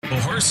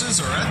horses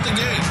are at the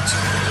gate.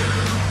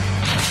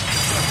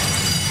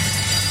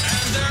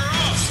 And they're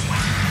off.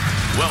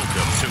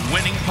 Welcome to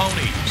Winning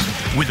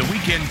Ponies. With the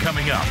weekend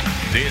coming up,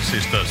 this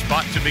is the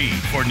spot to be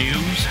for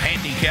news,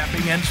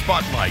 handicapping, and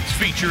spotlights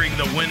featuring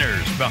the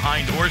winners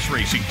behind horse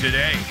racing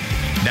today.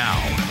 Now,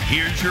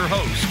 here's your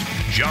host,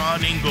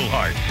 John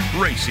Englehart,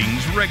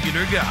 racing's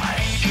regular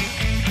guy.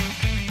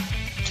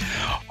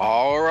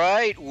 All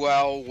right.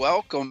 Well,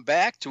 welcome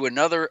back to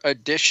another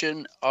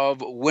edition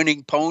of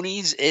Winning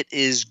Ponies. It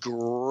is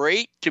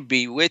great to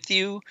be with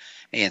you,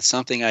 and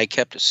something I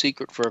kept a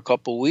secret for a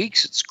couple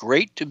weeks. It's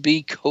great to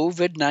be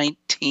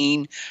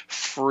COVID-19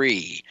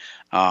 free.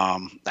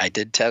 I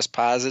did test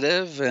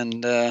positive,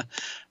 and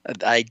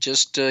I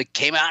just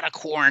came out of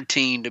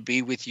quarantine to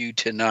be with you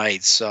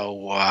tonight.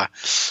 So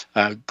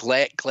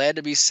glad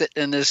to be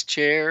sitting in this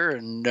chair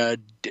and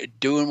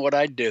doing what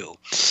I do.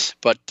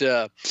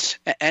 But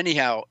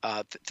anyhow,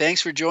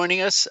 thanks for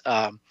joining us.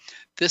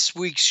 This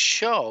week's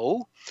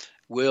show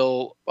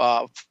will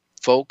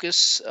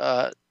focus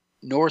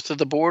north of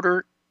the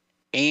border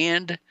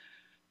and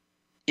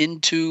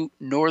into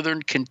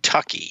northern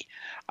Kentucky.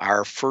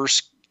 Our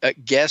first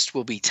guest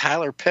will be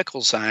Tyler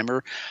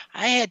Picklesimer.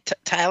 I had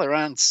Tyler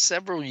on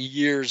several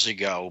years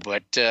ago,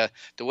 but the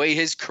way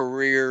his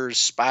career is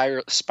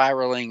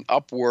spiraling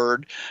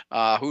upward,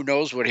 who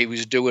knows what he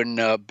was doing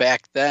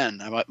back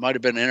then. I might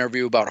have been an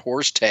interview about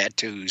horse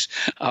tattoos,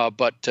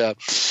 but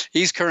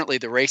he's currently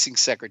the racing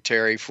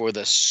secretary for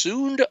the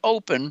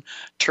soon-to-open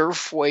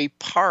Turfway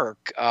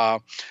Park.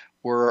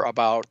 We're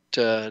about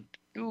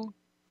 2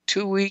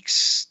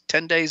 weeks,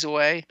 10 days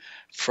away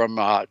from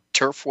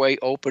Turfway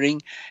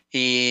opening.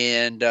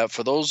 And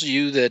for those of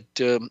you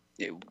that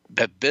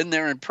have been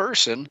there in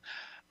person,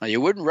 you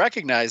wouldn't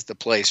recognize the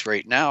place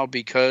right now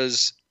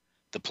because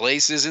the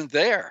place isn't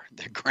there.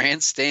 The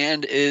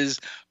grandstand is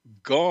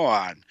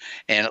gone.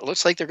 And it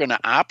looks like they're going to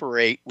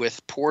operate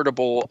with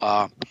portable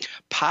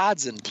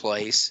pods in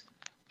place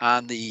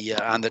on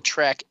the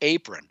track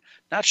apron.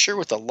 Not sure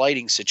what the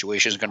lighting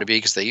situation is going to be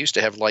because they used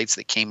to have lights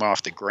that came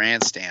off the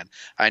grandstand.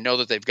 I know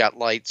that they've got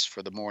lights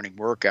for the morning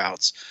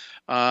workouts.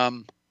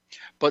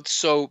 But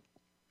so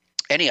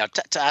anyhow,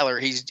 Tyler,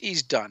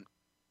 he's done.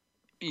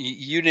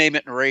 You name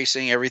it in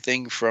racing,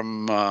 everything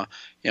from,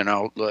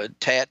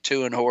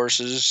 tattooing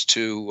horses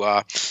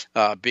to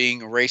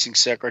being a racing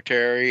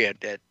secretary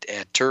at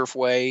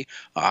Turfway,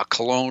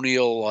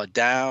 Colonial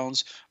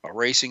Downs, a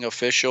racing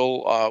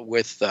official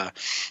with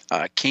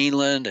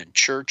Keeneland and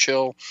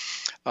Churchill.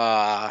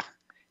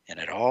 And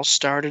it all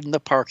started in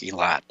the parking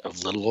lot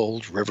of little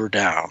old River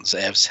Downs,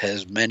 as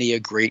has many a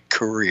great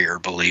career,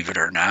 believe it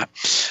or not.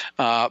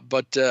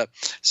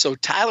 So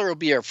Tyler will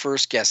be our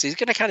first guest. He's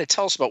going to kind of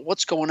tell us about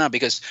what's going on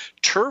because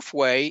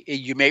Turfway,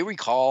 you may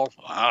recall,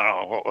 I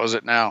don't know, what was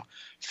it now,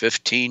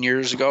 15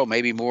 years ago,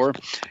 maybe more,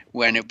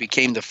 when it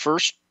became the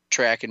first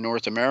track in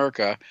North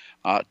America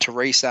to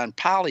race on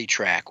poly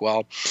track. Well,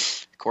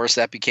 of course,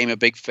 that became a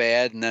big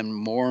fad, and then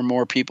more and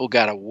more people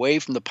got away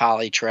from the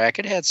poly track.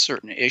 It had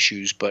certain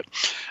issues, but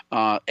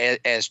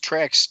as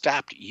tracks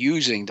stopped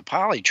using the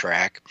poly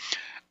track,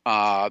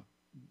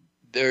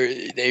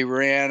 they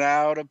ran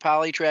out of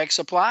poly track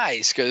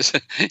supplies because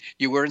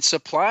you weren't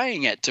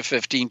supplying it to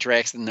 15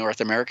 tracks in North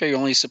America. You're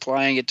only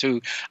supplying it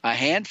to a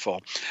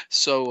handful.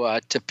 So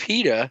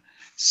Tapeta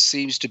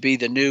seems to be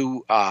the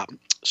new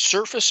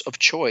surface of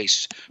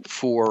choice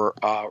for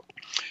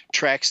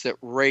tracks that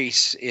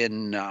race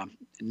in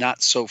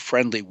not so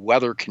friendly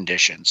weather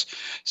conditions.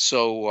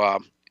 So we're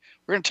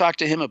going to talk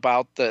to him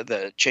about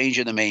the change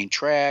in the main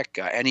track,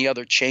 any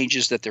other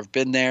changes that there have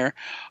been there,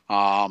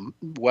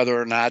 whether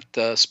or not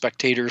the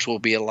spectators will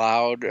be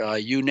allowed,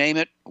 you name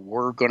it,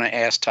 we're going to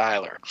ask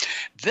Tyler.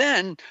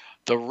 Then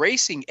the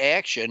racing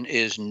action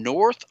is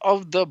north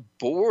of the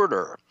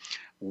border.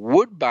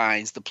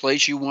 Woodbine's the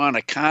place you want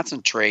to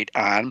concentrate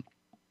on.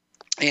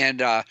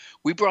 And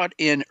we brought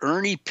in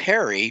Ernie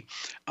Perri.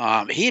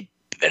 He had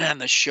been on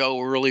the show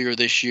earlier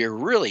this year.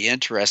 Really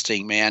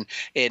interesting, man.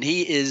 And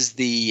he is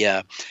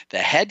the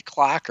head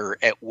clocker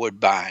at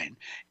Woodbine.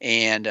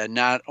 And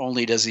not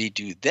only does he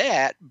do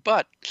that,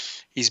 but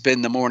he's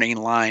been the morning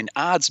line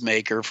odds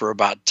maker for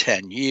about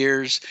 10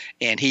 years.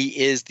 And he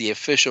is the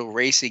official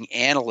racing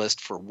analyst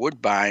for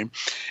Woodbine.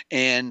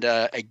 And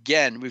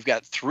again, we've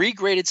got 3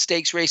 graded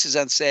stakes races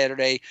on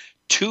Saturday,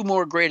 2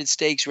 more graded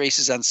stakes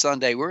races on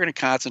Sunday. We're going to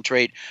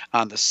concentrate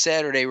on the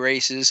Saturday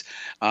races.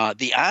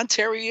 The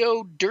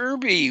Ontario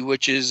Derby,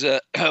 which is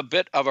a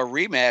bit of a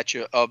rematch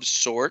of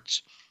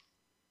sorts,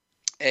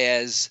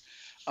 as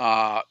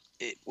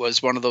it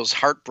was one of those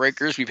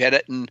heartbreakers. We've had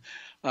it in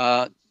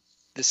the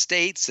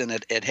States, and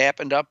it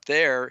happened up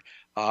there.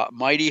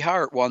 Mighty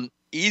Heart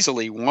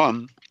easily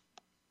won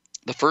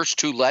the first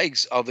 2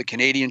 legs of the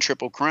Canadian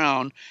Triple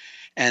Crown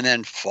and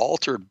then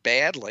faltered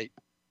badly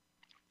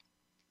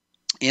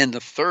in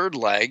the third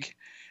leg,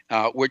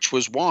 which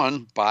was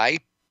won by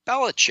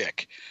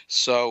Belichick.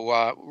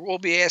 So we'll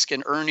be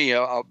asking Ernie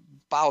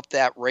about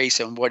that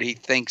race and what he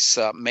thinks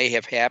may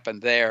have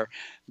happened there.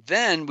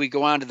 Then we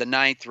go on to the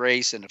 9th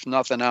race, and if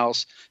nothing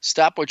else,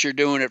 stop what you're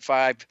doing at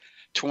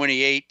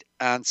 28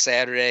 on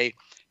Saturday.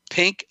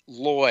 Pink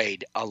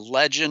Lloyd, a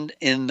legend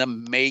in the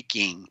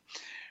making,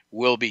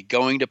 will be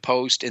going to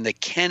post in the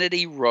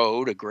Kennedy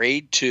Road, a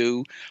grade 2,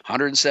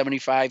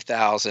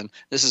 175,000.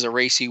 This is a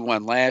race he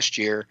won last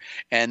year.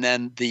 And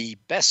then the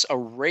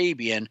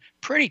Bessarabian,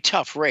 pretty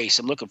tough race.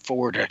 I'm looking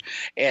forward to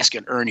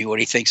asking Ernie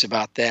what he thinks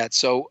about that.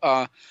 So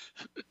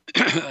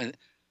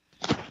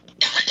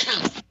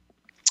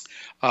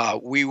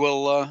we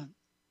will,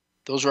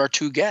 those are our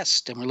two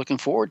guests, and we're looking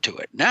forward to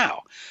it.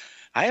 Now,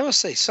 I always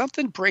say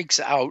something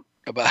breaks out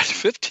about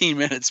 15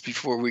 minutes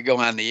before we go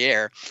on the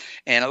air,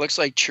 and it looks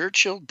like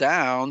Churchill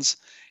Downs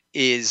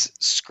is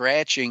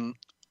scratching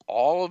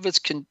all of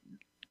its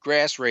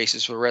grass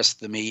races for the rest of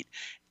the meet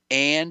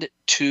and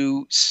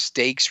 2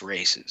 stakes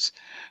races.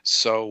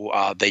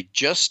 So they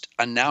just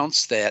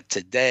announced that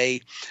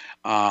today.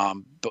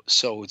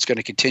 So it's going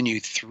to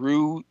continue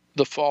through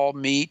the fall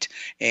meet,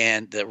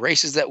 and the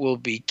races that will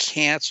be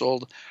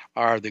canceled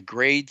are the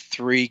grade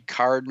 3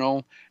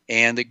 Cardinal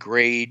and the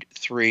grade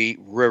 3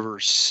 River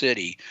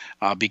City,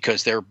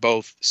 because they're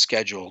both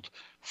scheduled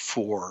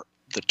for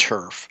the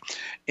turf.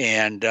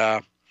 And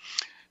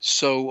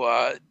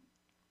so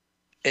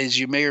as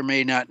you may or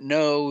may not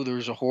know,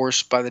 there's a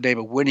horse by the name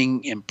of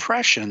Winning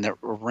Impression that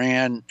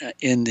ran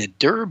in the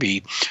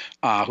Derby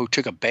who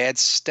took a bad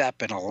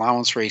step in an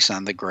allowance race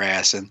on the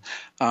grass. And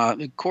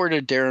according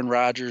to Darren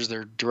Rogers,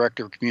 their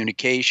director of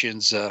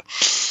communications,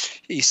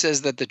 he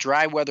says that the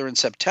dry weather in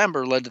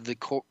September led to the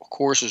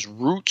course's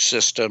root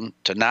system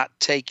to not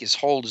take his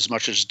hold as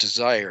much as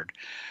desired.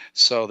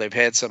 So they've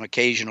had some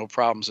occasional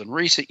problems in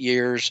recent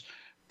years,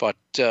 but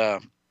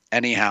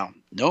anyhow,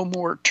 no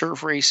more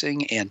turf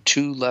racing and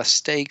 2 less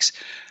stakes.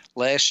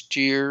 Last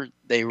year,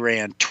 they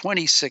ran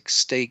 26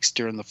 stakes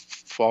during the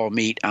fall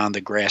meet on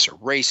the grass, or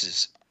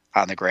races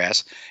on the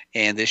grass.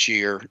 And this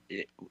year,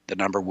 the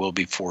number will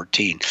be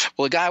 14.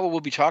 Well, the guy we'll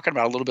be talking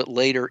about a little bit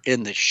later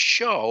in the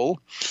show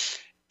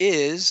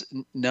is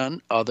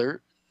none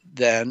other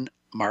than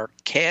Mark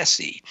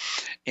Casse.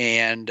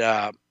 And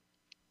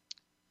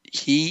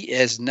he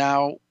has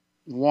now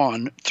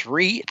won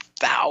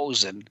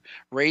 3,000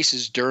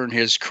 races during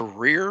his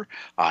career.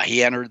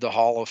 He entered the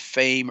Hall of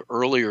Fame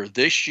earlier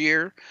this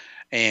year,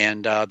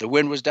 and the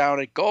win was down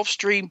at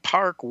Gulfstream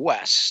Park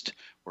West,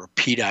 where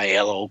Pete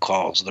Aiello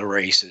calls the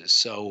races.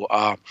 So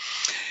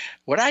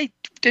what I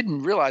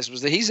didn't realize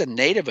was that he's a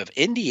native of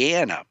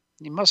Indiana.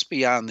 He must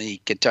be on the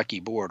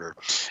Kentucky border.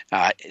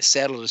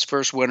 Saddled his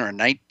first winner in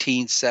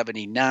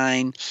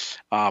 1979.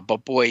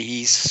 But boy,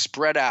 he's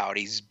spread out.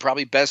 He's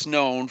probably best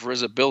known for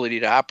his ability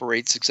to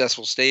operate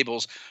successful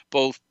stables,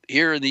 both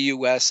here in the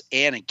U.S.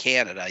 and in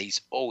Canada. He's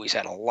always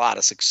had a lot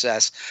of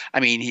success. I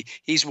mean,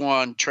 he's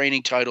won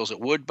training titles at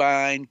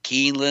Woodbine,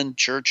 Keeneland,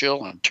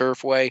 Churchill, and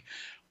Turfway.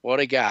 What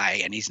a guy,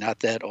 and he's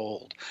not that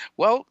old.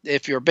 Well,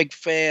 if you're a big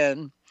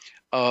fan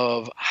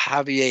of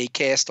Javier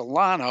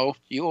Castellano,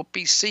 you will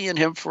be seeing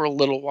him for a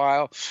little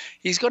while.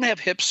 He's going to have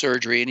hip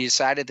surgery, and he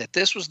decided that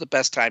this was the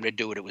best time to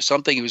do it. It was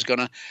something he was going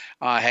to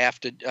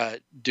have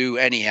to do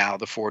anyhow,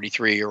 the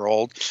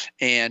 43-year-old.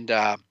 And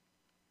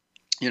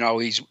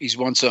he's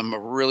won some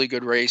really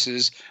good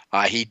races.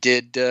 He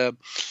did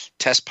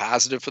test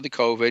positive for the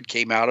COVID,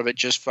 came out of it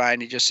just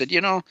fine. He just said,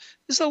 this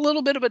is a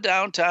little bit of a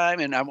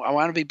downtime, and I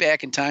want to be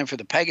back in time for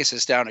the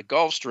Pegasus down at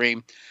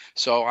Gulfstream.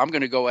 So I'm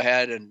going to go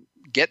ahead and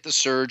get the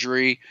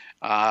surgery.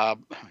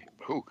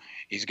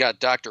 He's got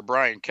Dr.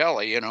 Brian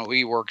Kelly.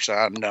 He works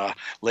on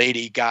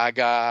Lady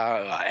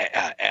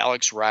Gaga,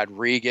 Alex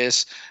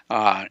Rodriguez,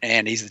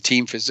 and he's the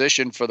team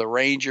physician for the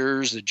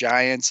Rangers, the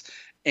Giants,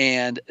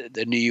 and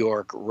the New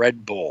York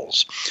Red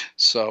Bulls.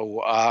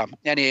 So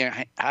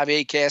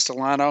Javier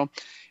Castellano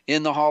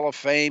in the Hall of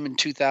Fame in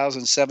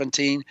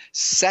 2017,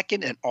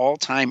 second in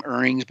all-time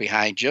earnings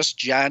behind just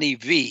Johnny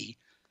V,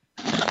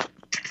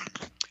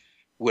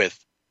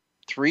 with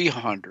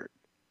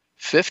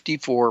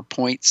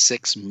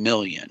 $354.6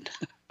 million.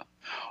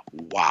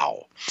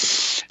 Wow.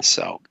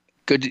 So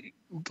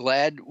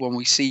glad when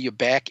we see you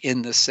back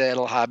in the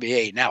saddle,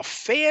 Javier. Now,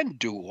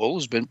 FanDuel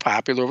has been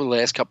popular over the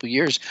last couple of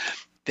years.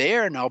 They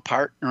are now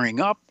partnering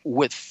up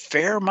with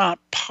Fairmount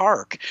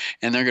Park,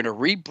 and they're going to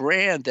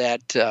rebrand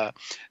that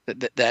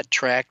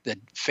track, the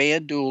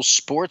FanDuel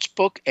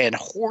Sportsbook and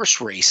Horse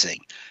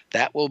Racing.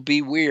 That will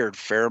be weird.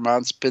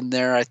 Fairmount's been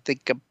there, I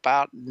think,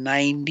 about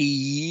 90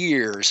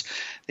 years.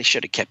 They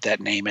should have kept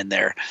that name in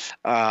there.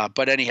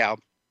 But anyhow,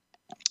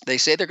 they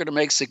say they're going to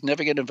make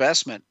significant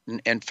investment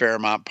in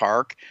Fairmount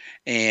Park,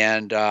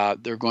 and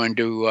they're going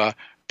to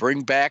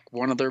bring back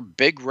one of their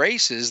big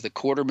races, the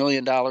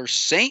 $250,000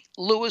 St.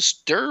 Louis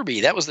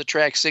Derby. That was the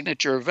track's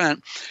signature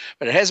event,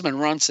 but it hasn't been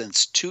run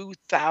since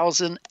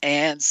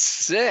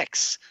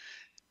 2006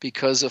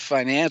 because of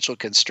financial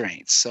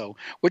constraints. So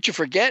what you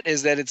forget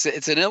is that it's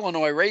an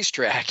Illinois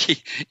racetrack,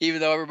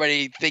 even though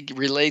everybody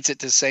relates it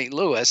to St.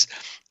 Louis.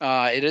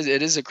 It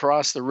is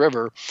across the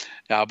river,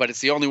 but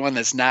it's the only one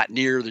that's not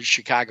near the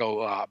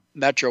Chicago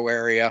metro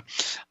area.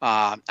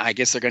 I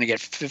guess they're going to get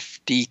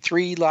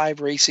 53 live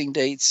racing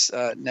dates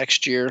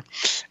next year,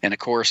 and of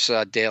course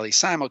daily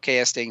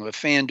simulcasting with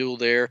FanDuel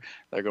there.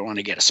 they're going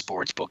to get a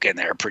sports book in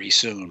there pretty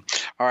soon.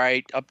 All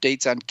right,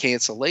 updates on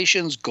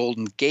cancellations.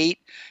 Golden Gate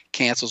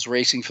cancels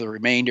racing for the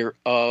remainder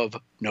of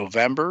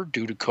November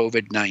due to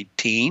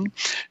COVID-19.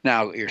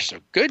 Now, here's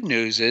the good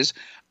news is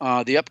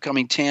the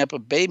upcoming Tampa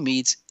Bay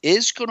meets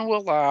is going to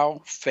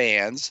allow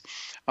fans.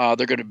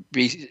 They're going to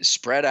be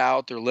spread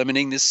out. They're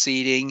limiting the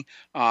seating.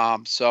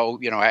 So,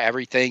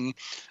 everything,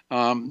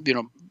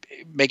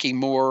 making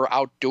more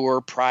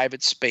outdoor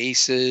private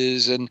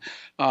spaces, and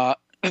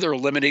they're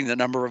limiting the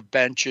number of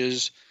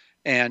benches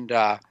and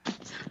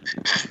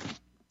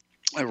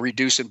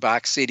reducing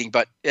box seating.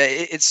 But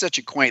it's such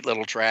a quaint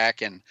little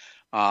track, and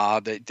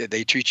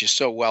they treat you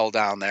so well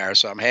down there.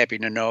 So I'm happy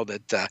to know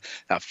that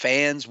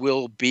fans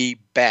will be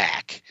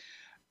back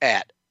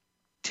at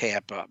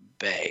Tampa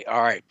Bay.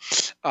 All right.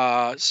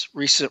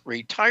 Recent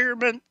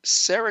retirement.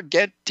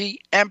 Serengeti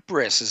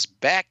Empress is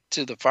back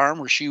to the farm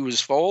where she was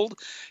foaled.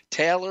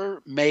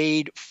 Taylor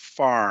Made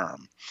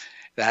Farm.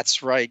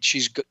 That's right.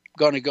 She's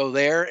going to go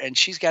there, and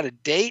she's got a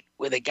date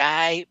with a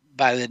guy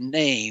by the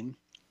name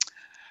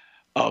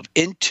of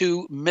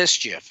Into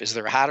Mischief is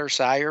their hotter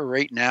sire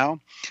right now.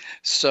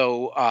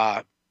 So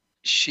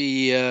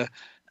she,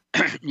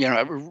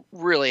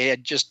 really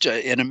had just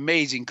an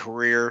amazing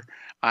career.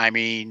 I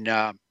mean,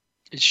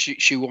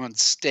 she won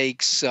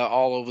stakes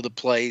all over the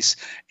place,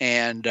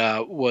 and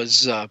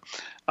was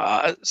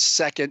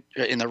second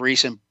in the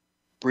recent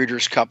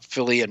Breeders' Cup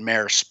Filly and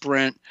Mare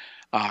Sprint.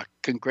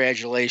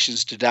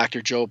 Congratulations to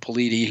Dr. Joe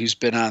Politi, who's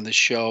been on the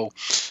show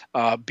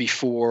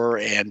before,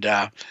 and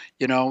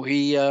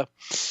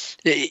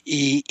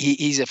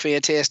he's a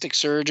fantastic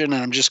surgeon,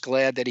 and I'm just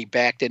glad that he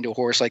backed into a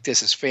horse like this.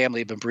 His family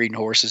have been breeding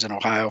horses in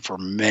Ohio for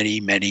many,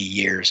 many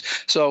years.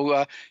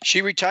 So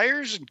she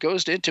retires and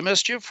goes to Into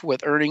Mischief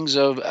with earnings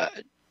of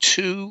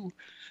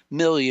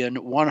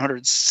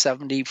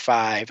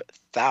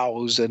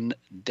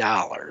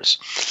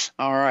 $2,175,000.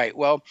 All right.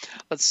 Well,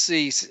 let's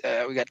see.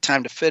 We got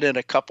time to fit in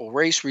a couple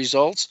race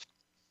results.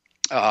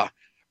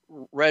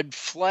 Red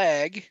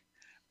Flag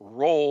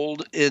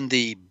rolled in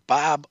the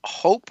Bob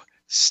Hope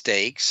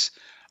Stakes.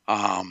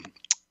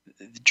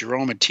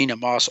 Jerome and Tina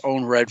Moss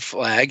own Red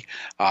Flag.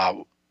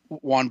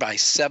 Won by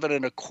 7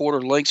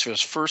 1/4 lengths for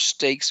his first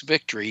stakes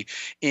victory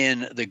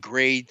in the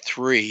Grade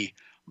 3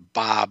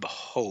 Bob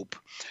Hope.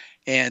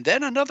 And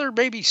then another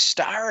maybe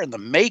star in the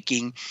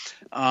making,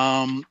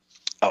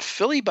 a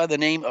filly by the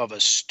name of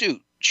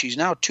Astute. She's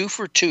now 2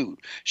 for 2.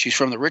 She's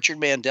from the Richard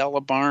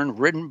Mandela barn,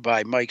 ridden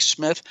by Mike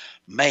Smith.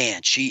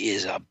 Man, she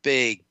is a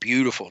big,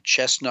 beautiful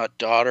chestnut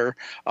daughter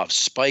of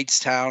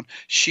Speightstown.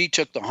 She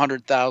took the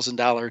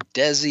 $100,000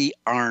 Desi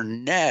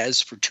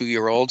Arnaz for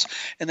 2-year-olds,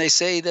 and they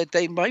say that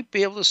they might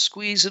be able to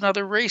squeeze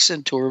another race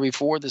into her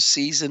before the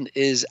season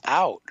is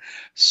out.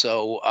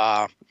 So,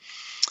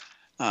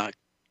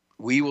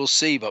 we will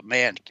see, but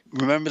man,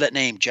 remember that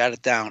name, jot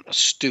it down,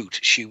 Astute.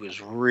 She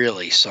was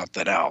really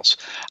something else.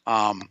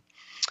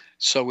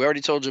 So we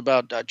already told you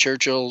about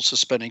Churchill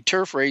suspending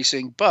turf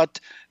racing,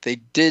 but they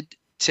did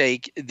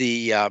take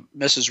the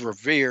Mrs.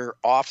 Revere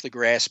off the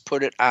grass,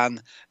 put it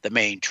on the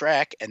main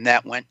track, and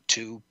that went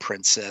to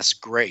Princess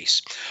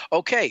Grace.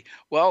 Okay,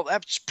 well,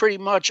 that's pretty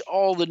much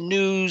all the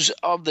news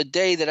of the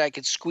day that I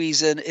could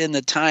squeeze in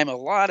the time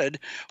allotted.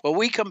 When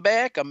we come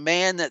back, a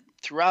man that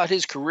throughout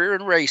his career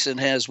in racing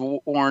has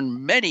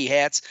worn many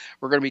hats.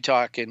 We're going to be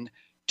talking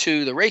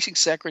to the racing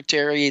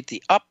secretary at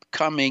the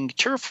upcoming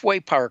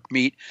Turfway Park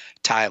meet,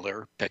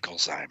 Tyler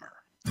Picklesimer.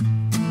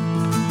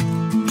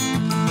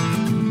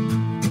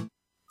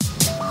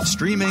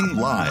 Streaming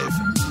live,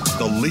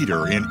 the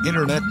leader in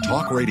Internet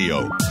talk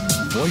radio,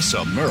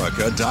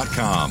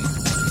 voiceamerica.com.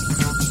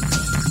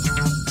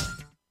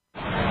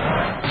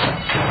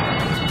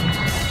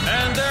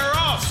 And they're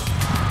off.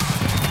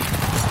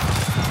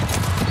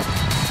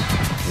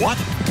 What?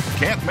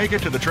 Can't make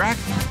it to the track?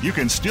 You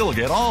can still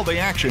get all the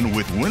action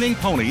with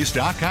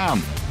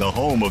winningponies.com, the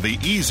home of the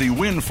easy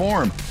win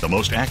form, the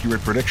most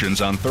accurate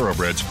predictions on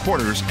thoroughbreds,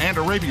 quarters, and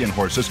Arabian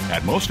horses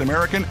at most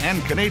American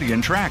and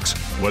Canadian tracks.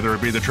 Whether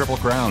it be the Triple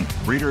Crown,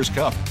 Breeders'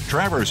 Cup,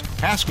 Travers,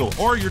 Haskell,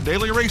 or your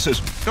daily races,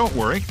 don't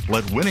worry,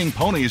 let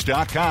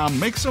winningponies.com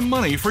make some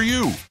money for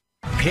you.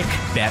 Pick,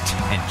 bet,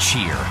 and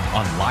cheer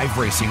on live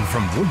racing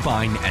from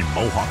Woodbine and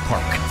Mohawk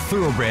Park.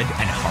 Thoroughbred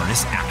and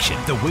harness action.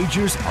 The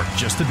wagers are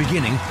just the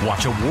beginning.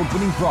 Watch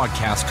award-winning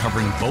broadcasts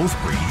covering both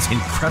breeds.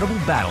 Incredible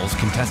battles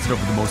contested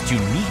over the most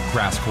unique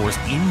grass course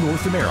in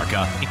North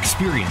America.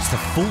 Experience the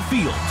full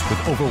field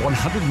with over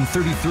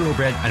 130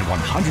 thoroughbred and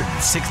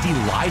 160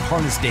 live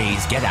harness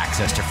days. Get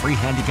access to free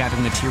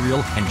handicapping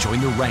material and join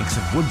the ranks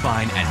of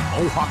Woodbine and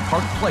Mohawk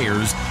Park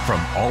players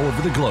from all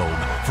over the globe.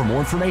 For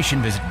more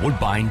information, visit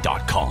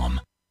woodbine.com.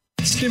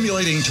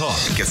 Stimulating talk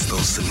Gets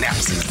those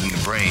synapses in the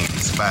brain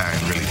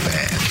firing really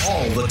fast.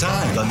 all the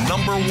time. The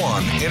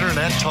 #1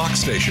 Internet talk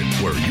station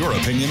where your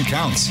opinion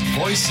counts.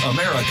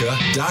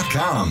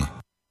 voiceamerica.com.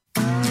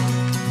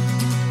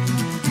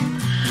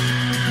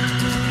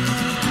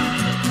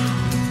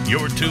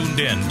 You're tuned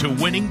in to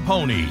Winning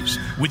Ponies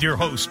with your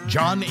host,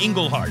 John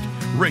Englehart,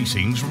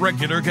 racing's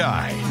regular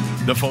guy.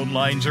 The phone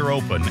lines are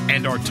open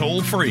and are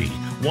toll-free,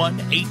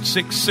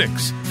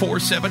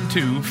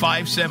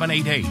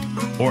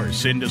 1-866-472-5788 or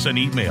send us an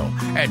email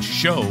at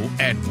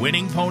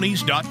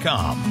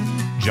show@winningponies.com.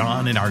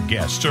 John and our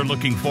guests are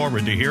looking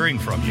forward to hearing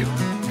from you.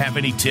 Have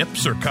any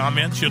tips or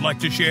comments you'd like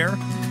to share?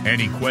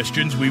 Any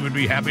questions we would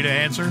be happy to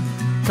answer?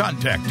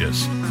 Contact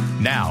us.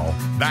 Now,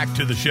 back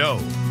to the show.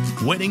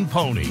 Winning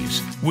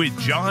Ponies with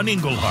John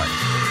Englehart.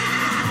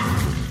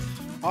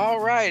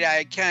 All right,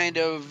 I kind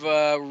of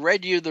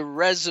read you the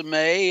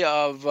resume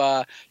of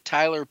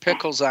Tyler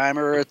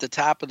Picklesimer at the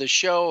top of the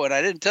show, and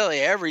I didn't tell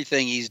you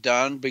everything he's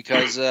done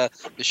because the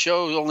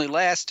show only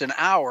lasts an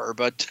hour,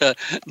 but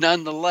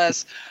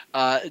nonetheless,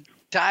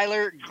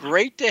 Tyler,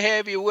 great to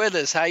have you with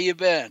us. How you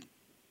been?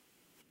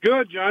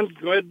 Good, John.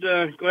 Glad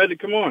to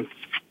come on.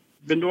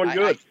 Been doing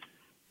good.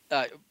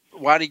 I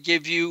want to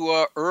give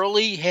you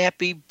early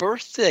happy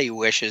birthday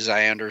wishes,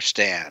 I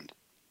understand.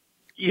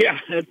 Yeah,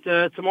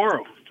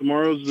 tomorrow.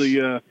 Tomorrow's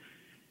the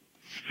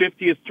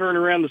 50th turn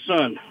around the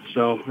sun,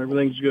 so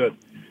everything's good.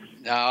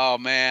 Oh,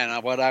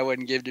 man, what I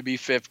wouldn't give to be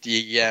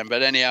 50 again.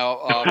 But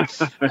anyhow,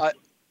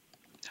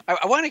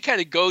 I want to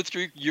kind of go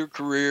through your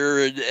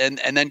career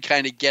and then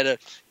kind of get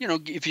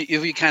if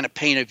you kind of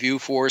paint a view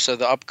for us of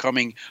the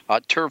upcoming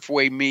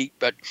Turfway meet.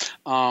 But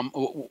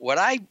what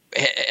I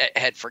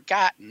had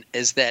forgotten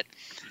is that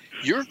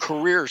your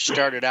career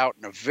started out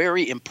in a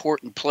very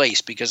important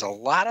place because a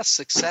lot of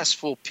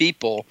successful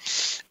people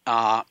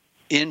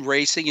in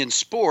racing and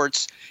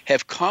sports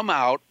have come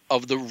out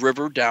of the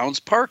River Downs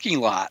parking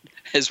lot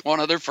as one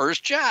of their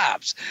first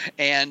jobs.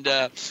 And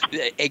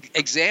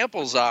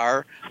examples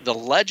are the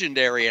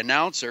legendary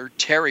announcer,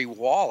 Terry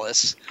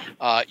Wallace,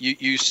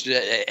 used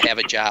to have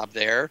a job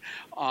there.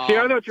 See, I thought you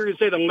were going to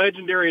say the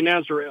legendary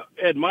announcer,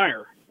 Ed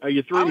Meyer.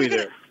 You threw me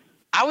there.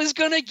 I was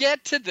going to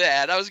get to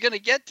that.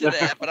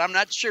 But I'm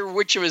not sure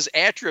which of his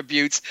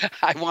attributes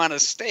I want to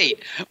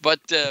state. But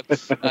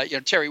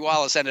Terry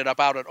Wallace ended up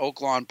out at Oak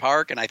Lawn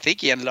Park, and I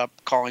think he ended up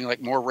calling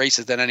like more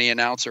races than any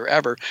announcer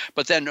ever.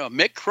 But then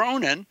Mick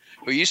Cronin,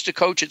 who used to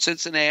coach at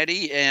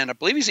Cincinnati, and I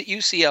believe he's at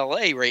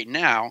UCLA right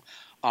now,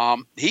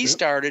 he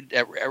started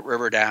at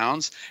River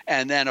Downs.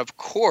 And then, of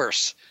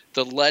course,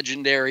 the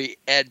legendary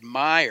Ed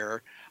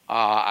Meyer,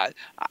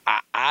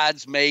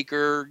 odds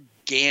maker,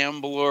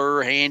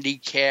 gambler,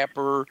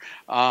 handicapper,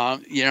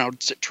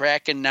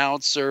 track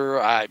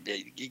announcer.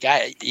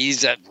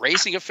 He's a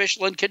racing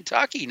official in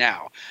Kentucky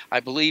now. I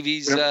believe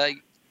he's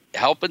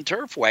helping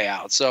Turfway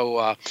out.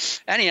 So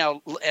anyhow,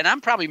 and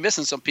I'm probably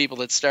missing some people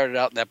that started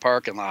out in that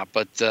parking lot,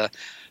 but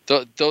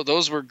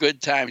those were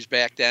good times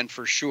back then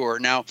for sure.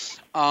 Now,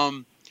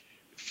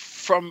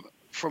 from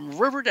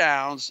River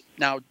Downs,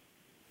 now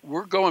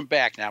we're going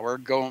back. We're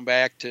going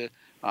back to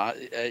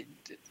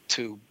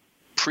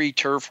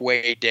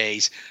pre-Turfway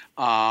days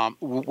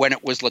when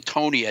it was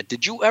Latonia.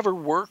 Did you ever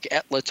work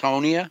at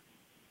Latonia?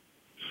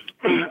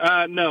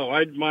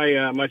 No,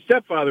 my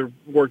stepfather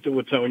worked at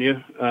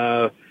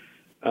Latonia.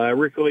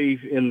 Rick Lee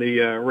in the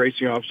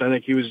racing office. I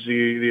think he was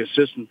the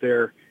assistant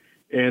there.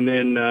 And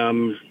then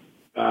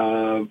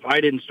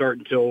I didn't start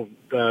until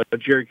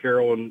Jerry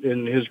Carroll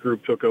and his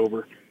group took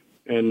over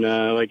in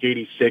like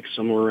 86,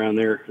 somewhere around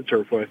there at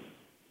Turfway.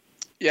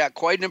 Yeah,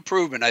 quite an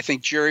improvement. I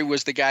think Jerry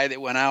was the guy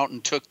that went out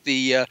and took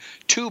the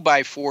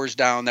 2x4s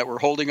down that were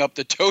holding up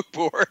the tote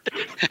board.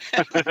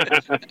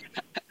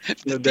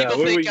 No People doubt.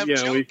 think I'm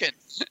joking.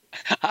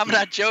 I'm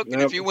not joking.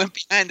 Nope. If you went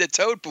behind the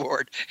tote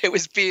board, it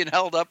was being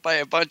held up by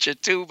a bunch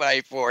of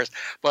 2x4s.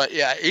 But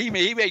yeah, he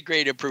made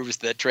great improvements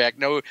to that track.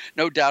 No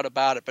doubt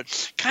about it.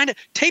 But kind of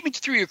take me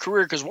through your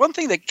career, because one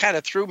thing that kind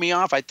of threw me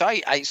off, I thought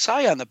I saw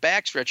you on the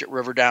backstretch at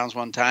River Downs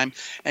one time,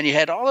 and you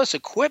had all this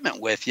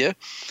equipment with you,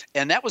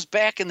 and that was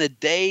back in the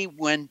day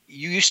when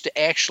you used to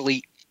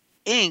actually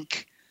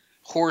ink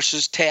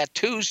horses'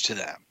 tattoos to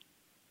them.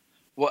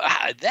 Well,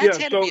 that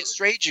had to be a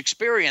strange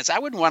experience. I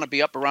wouldn't want to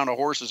be up around a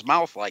horse's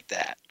mouth like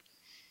that.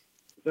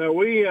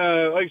 We,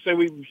 like I say,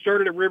 we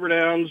started at River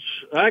Downs.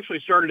 I actually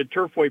started at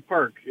Turfway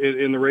Park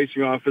in the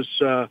racing office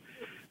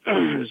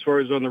as far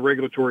as on the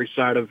regulatory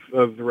side of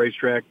the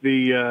racetrack.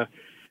 The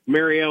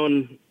Mary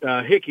Ellen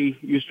Hickey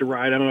used to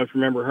ride. I don't know if you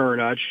remember her or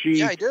not.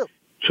 Yeah, I do.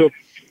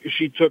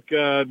 She took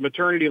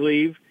maternity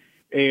leave,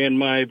 and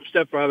my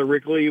stepfather,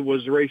 Rick Lee,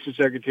 was the racing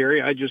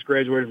secretary. I just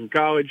graduated from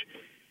college.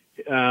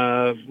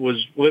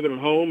 Was living at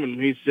home,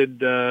 and he said,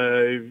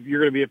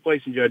 you're going to be a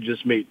placing judge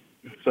this meet.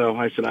 So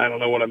I said, I don't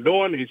know what I'm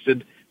doing. He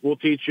said, we'll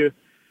teach you,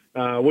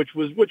 which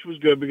was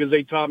good, because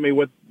they taught me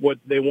what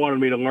they wanted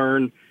me to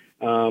learn,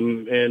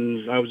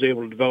 and I was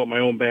able to develop my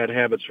own bad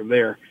habits from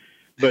there.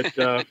 But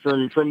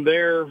from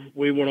there,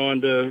 we went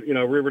on to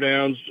River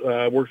Downs,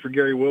 worked for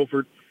Gary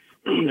Wilford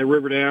at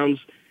River Downs,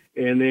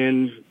 and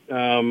then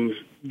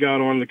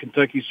got on the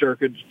Kentucky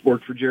circuit,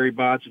 worked for Jerry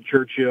Botts at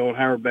Churchill and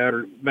Howard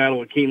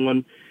Battle at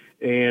Keeneland,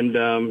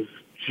 and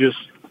just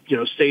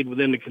stayed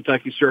within the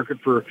Kentucky circuit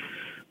for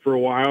a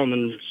while, and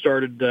then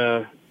started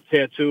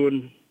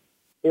tattooing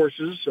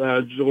horses. Just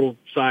a little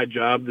side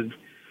job.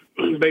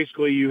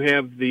 Basically, you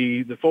have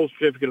the full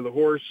certificate of the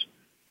horse,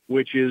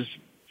 which is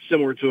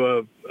similar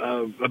to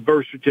a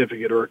birth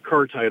certificate or a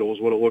car title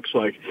is what it looks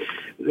like.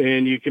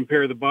 And you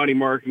compare the body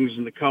markings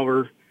and the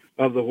color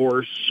of the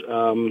horse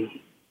to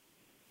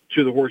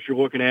the horse you're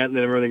looking at, and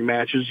then everything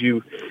matches.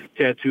 You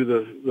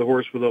tattoo the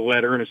horse with a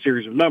letter and a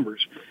series of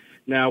numbers.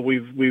 Now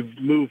we've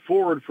moved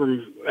forward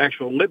from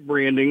actual lip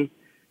branding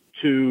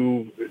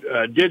to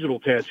a digital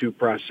tattoo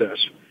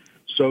process.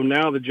 So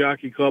now the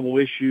Jockey Club will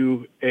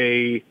issue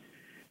a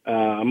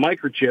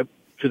microchip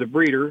to the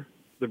breeder.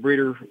 The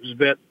breeder's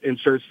vet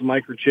inserts the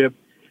microchip.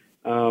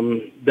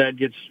 That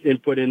gets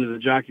input into the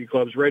Jockey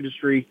Club's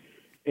registry,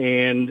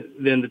 and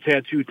then the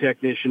tattoo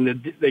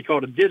technician, they call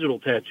it a digital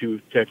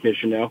tattoo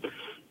technician now,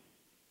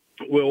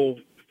 will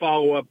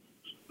follow up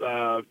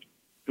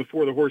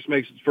before the horse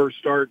makes its first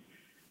start,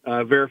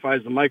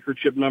 verifies the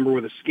microchip number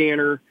with a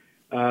scanner,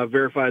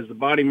 verifies the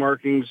body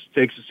markings,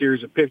 takes a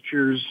series of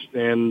pictures,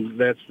 and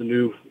that's the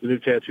new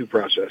tattoo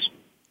process.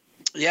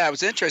 Yeah, it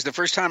was interesting. The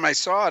first time I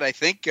saw it, I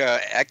think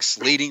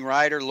ex-leading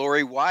rider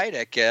Lori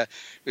Wydick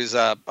was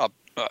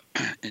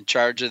in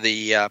charge of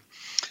the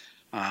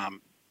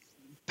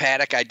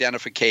paddock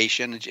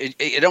identification.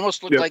 It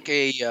almost looked like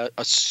a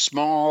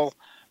small,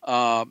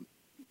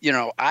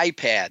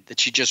 iPad that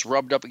she just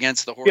rubbed up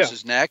against the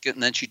horse's neck,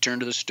 and then she turned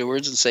to the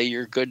stewards and say,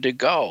 "You're good to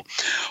go."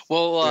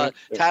 Well,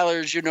 Tyler,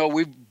 as you know,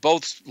 we've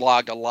both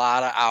logged a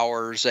lot of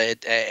hours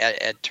at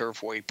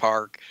Turfway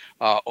Park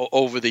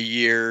over the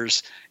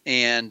years,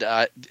 and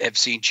have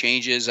seen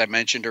changes. I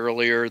mentioned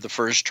earlier the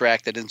first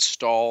track that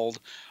installed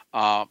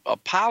a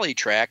poly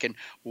track, and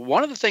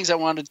one of the things I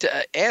wanted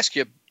to ask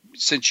you,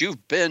 since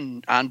you've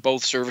been on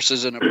both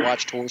surfaces and have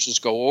watched horses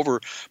go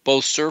over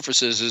both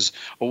surfaces, is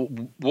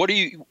what do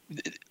you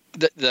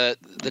the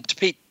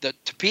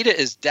Tapeta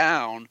is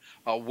down.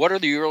 What are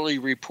the early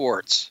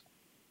reports?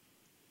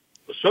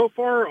 So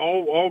far,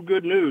 all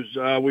good news.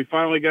 We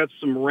finally got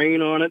some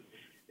rain on it,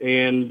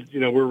 and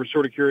we were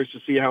sort of curious to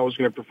see how it was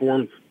going to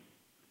perform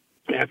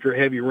after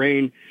heavy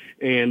rain.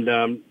 And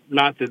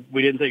not that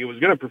we didn't think it was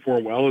going to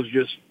perform well. It was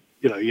just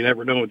you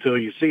never know until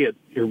you see it,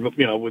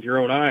 with your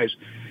own eyes.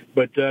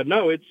 But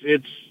no,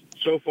 it's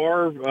so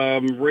far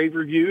rave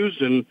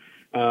reviews, and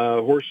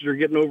horses are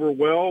getting over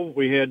well.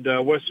 We had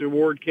Wesley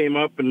Ward came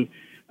up, and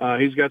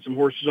he's got some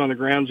horses on the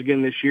grounds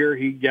again this year.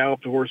 He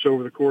galloped a horse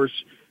over the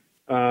course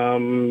 2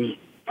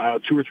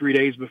 or 3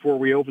 days before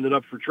we opened it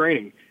up for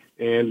training,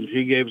 and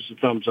he gave us a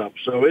thumbs up.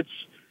 So it's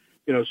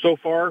so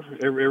far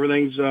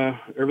everything's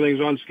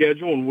on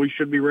schedule, and we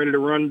should be ready to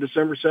run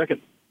December 2nd.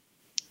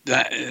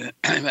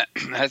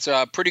 That's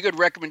a pretty good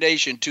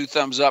recommendation. 2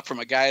 thumbs up from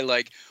a guy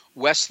like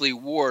Wesley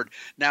Ward.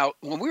 Now,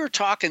 when we were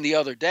talking the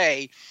other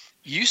day,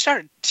 you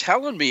started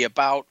telling me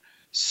about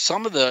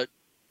some of the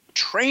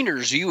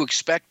trainers you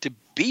expect to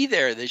be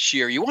there this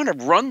year. You want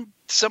to run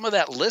some of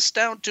that list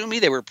down to me?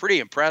 They were pretty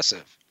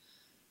impressive.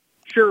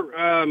 Sure.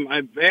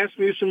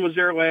 Asmussen was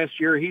there last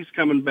year. He's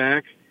coming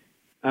back.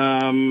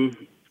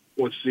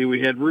 Let's see. We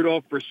had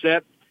Rudolph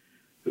Brissett,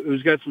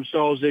 who's got some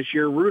stalls this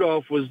year.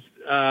 Rudolph was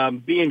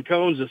B.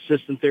 Cohn's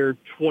assistant there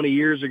 20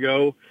 years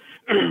ago.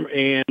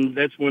 And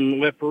that's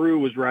when Le Peru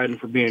was riding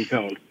for B.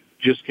 Cohn,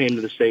 just came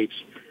to the States.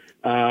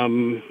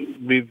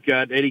 We've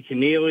got Eddie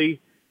Keneally.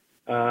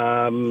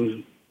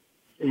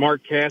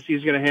 Mark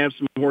Cassie's going to have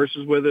some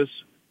horses with us.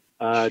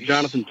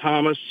 Jonathan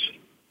Thomas,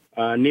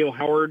 Neil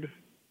Howard.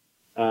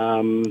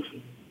 So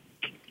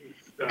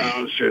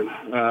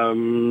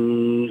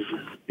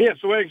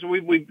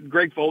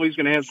Greg Foley's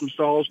going to have some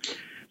stalls.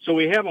 So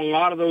we have a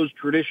lot of those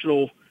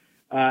traditional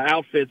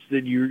outfits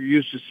that you're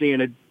used to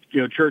seeing at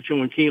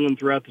Churchill and Keeneland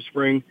throughout the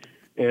spring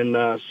and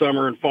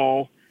summer and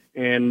fall,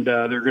 and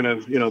they're going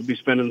to be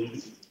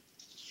spending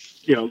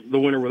the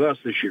winter with us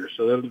this year.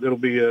 So that'll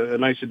be a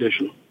nice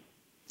addition.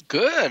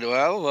 Good.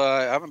 Well,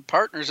 I'm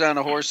partners on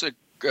a horse that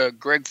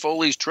Greg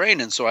Foley's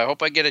training, so I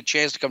hope I get a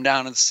chance to come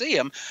down and see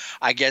him.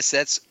 I guess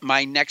that's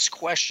my next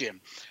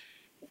question.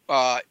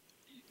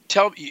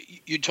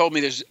 You told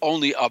me there's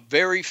only a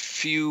very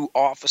few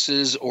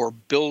offices or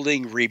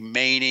building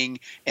remaining,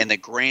 and the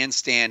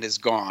grandstand is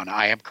gone.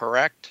 I am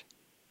correct?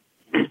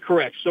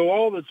 Correct. So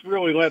all that's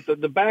really left,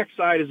 the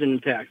backside is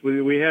intact.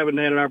 We haven't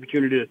had an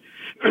opportunity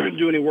to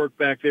do any work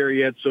back there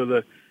yet. So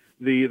the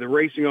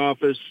racing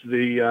office,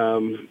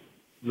 the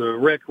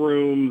rec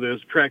room, the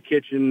track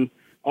kitchen,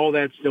 all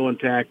that's still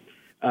intact.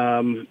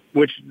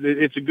 Which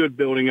it's a good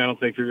building. I don't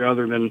think there's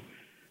other than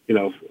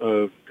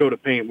a coat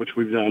of paint, which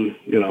we've done.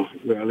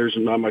 There's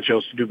not much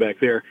else to do back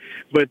there.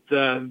 But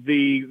as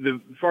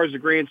far as the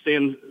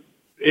grandstand,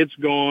 it's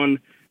gone.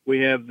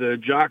 We have the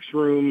jocks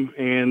room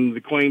and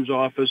the claims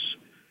office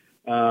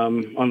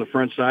on the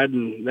front side,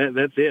 and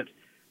that's it.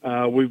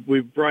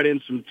 We've brought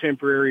in some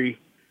temporary.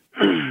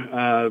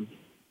 I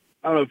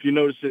don't know if you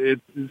noticed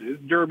it.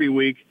 Derby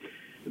week,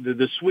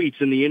 the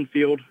suites in the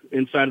infield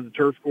inside of the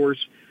turf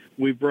course.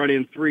 We've brought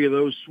in 3 of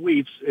those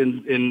suites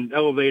and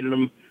elevated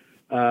them.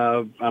 10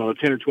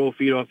 or 12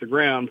 feet off the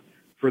ground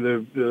for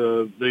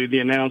the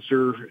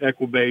announcer,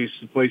 Equibase,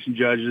 the placing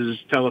judges,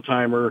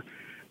 teletimer,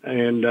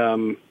 and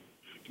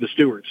the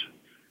stewards.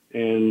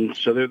 And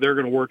so they're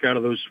going to work out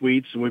of those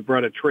suites. And we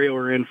brought a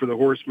trailer in for the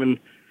horsemen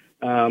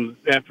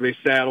after they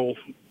saddle,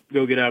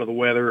 go get out of the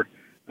weather,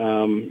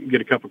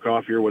 get a cup of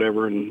coffee or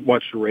whatever, and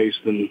watch the race.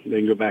 Then they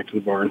can go back to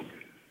the barn.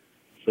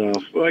 So,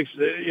 like I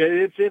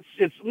said,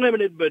 it's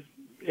limited, but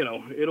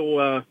it'll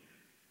a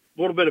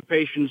little bit of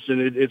patience,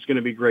 and it's going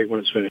to be great when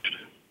it's finished.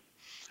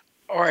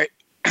 All right.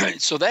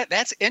 So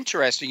that's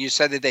interesting. You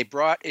said that they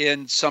brought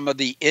in some of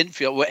the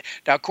infield.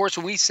 Now, of course,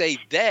 when we say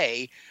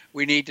they,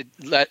 we need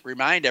to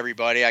remind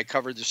everybody, I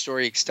covered the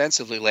story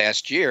extensively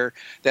last year,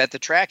 that the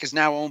track is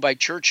now owned by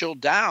Churchill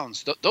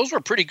Downs. Those were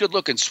pretty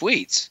good-looking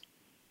suites.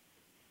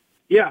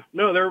 Yeah,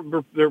 no,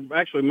 they're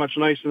actually much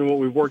nicer than what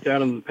we've worked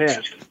out in the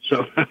past.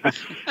 So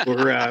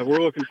we're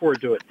looking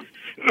forward to it.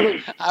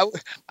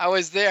 I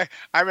was there.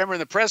 I remember in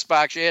the press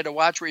box, you had to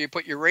watch where you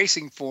put your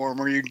racing form,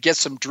 or you'd get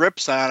some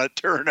drips on it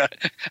during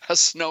a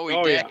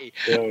snowy day.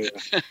 Yeah. Oh,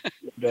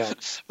 yeah.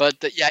 But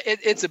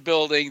it's a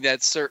building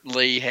that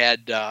certainly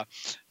had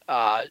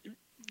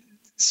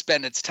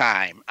spent its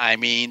time. I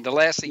mean, the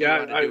last thing you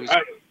want to do is.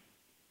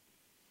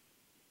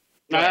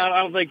 I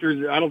don't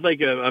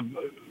think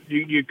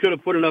you could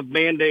have put enough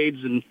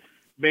Band-Aids and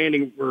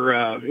banding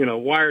or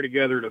wire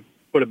together to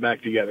put it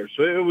back together.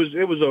 So it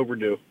was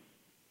overdue.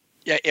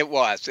 Yeah, it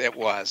was. It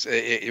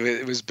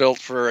was built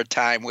for a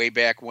time way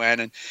back when,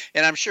 and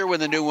I'm sure when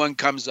the new one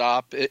comes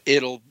up,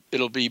 it'll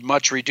be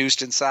much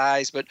reduced in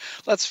size. But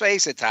let's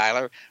face it,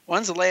 Tyler.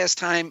 When's the last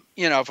time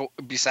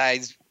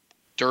besides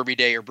Derby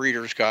Day or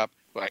Breeders' Cup,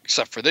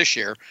 except for this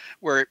year,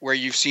 where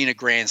you've seen a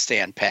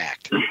grandstand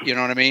packed? You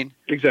know what I mean?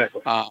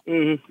 Exactly.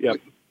 Yep.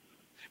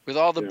 With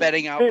all the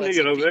betting outlets,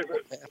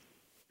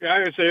 I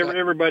would say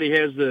everybody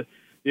has the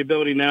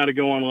ability now to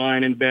go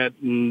online and bet,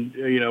 and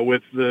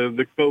with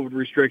the COVID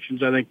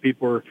restrictions, I think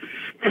people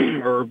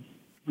are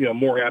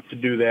more apt to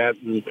do that.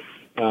 And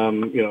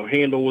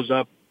handle was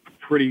up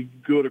pretty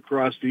good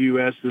across the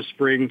U.S. this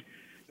spring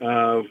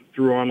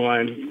through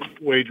online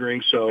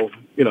wagering. So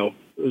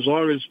as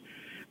long as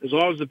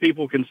the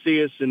people can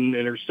see us and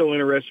are still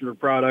interested in our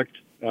product,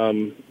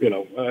 I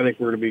think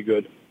we're going to be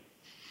good.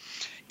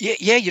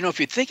 Yeah. If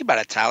you think about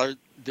it, Tyler,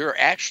 they're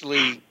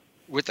actually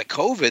with the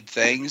COVID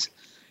things.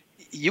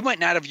 You might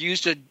not have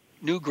used a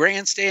new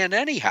grandstand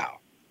anyhow.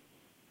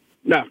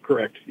 No,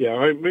 correct.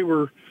 Yeah, we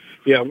were.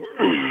 Yeah,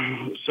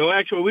 so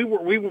actually,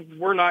 we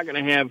were not going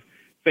to have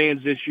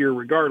fans this year,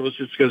 regardless,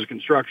 just because of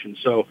construction.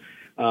 So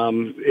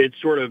it's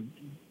sort of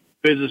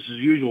business as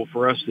usual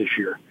for us this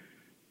year.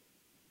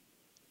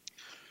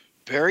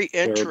 Very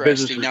interesting.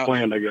 Business is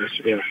planned, I guess.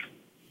 Yeah.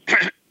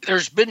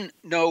 There's been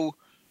no.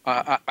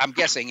 I'm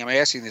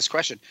asking this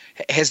question.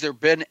 Has there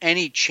been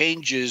any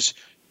changes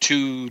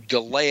to the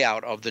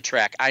layout of the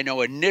track? I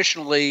know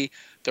initially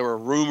there were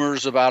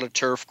rumors about a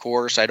turf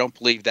course. I don't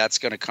believe that's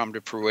going to come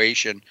to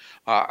fruition.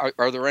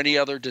 Are there any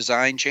other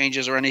design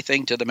changes or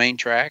anything to the main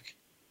track?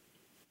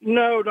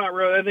 No, not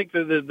really. I think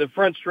the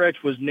front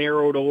stretch was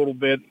narrowed a little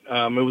bit.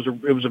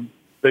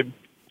 They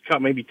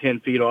cut maybe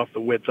 10 feet off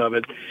the width of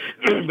it,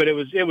 but it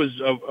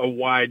was a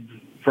wide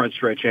front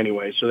stretch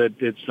anyway, so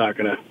that it's not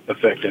going to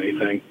affect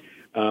anything.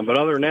 But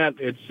other than that,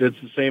 it's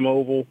the same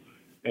oval.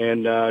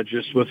 And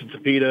just with the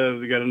Tapeta,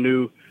 we got a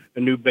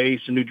new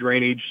base, a new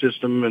drainage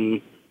system,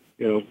 and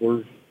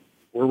we're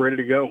ready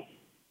to go.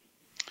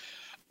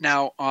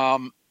 Now,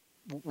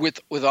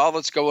 with all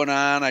that's going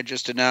on, I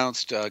just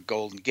announced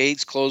Golden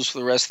Gate's closed for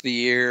the rest of the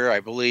year. I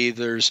believe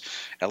there's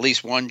at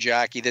least one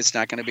jockey that's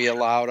not going to be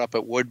allowed up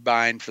at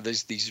Woodbine for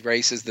these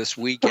races this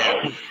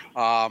weekend.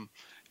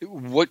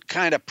 What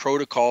kind of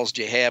protocols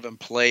do you have in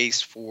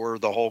place for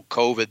the whole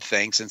COVID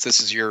thing, since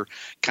this is your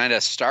kind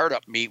of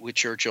startup meet with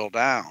Churchill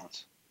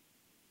Downs?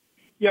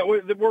 Yeah,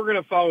 we're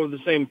going to follow the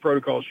same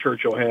protocols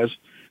Churchill has.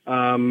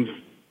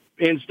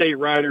 In-state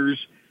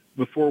riders,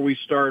 before we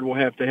start, will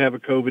have to have a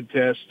COVID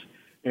test.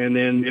 And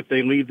then if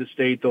they leave the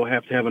state, they'll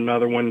have to have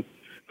another one.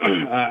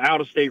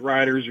 Out-of-state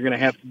riders are going to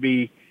have to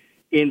be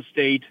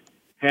in-state,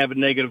 have a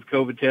negative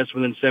COVID test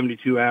within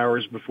 72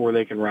 hours before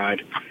they can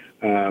ride.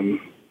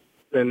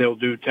 And they'll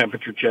do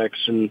temperature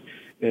checks and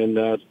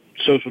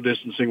social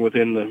distancing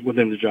within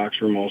the jocks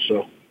room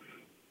also.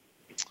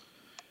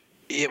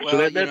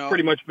 So that's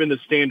pretty much been the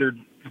standard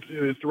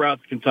throughout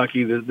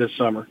Kentucky this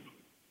summer.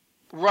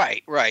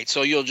 Right.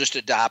 So you'll just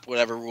adopt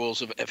whatever rules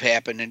have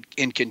happened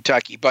in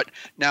Kentucky. But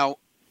now,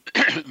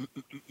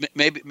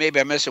 maybe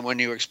I missed it when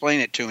you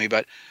explained it to me,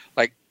 but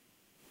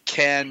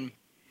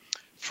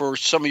for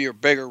some of your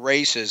bigger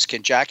races,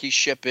 can jockeys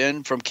ship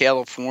in from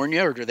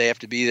California, or do they have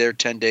to be there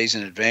 10 days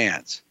in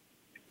advance?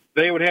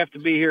 They would have to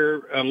be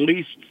here at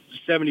least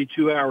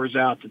 72 hours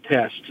out to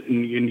test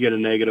and get a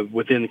negative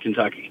within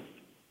Kentucky.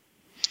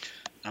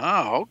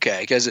 Oh, okay.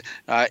 Because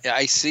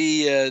I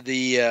see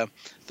the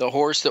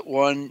horse that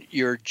won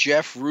your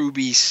Jeff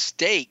Ruby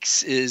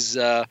Stakes is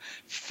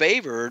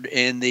favored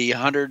in the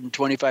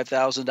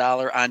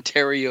 $125,000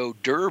 Ontario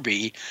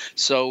Derby.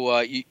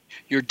 So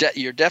you're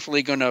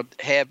definitely going to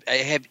have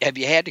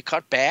you had to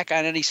cut back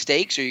on any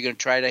stakes, or are you going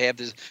to try to have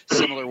the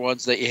similar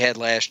ones that you had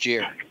last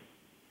year?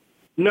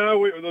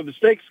 No, the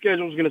stake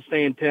schedule is going to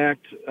stay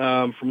intact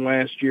from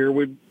last year.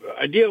 We're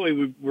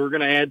going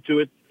to add to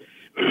it.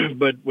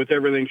 but with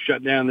everything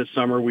shut down this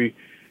summer, we,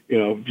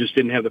 just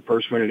didn't have the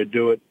purse money to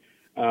do it.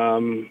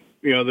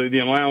 The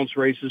allowance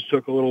races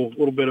took a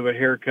little bit of a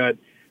haircut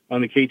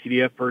on the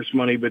KTDF purse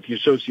money, but the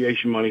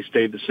association money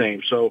stayed the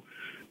same. So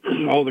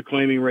all the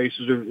claiming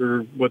races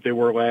are what they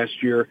were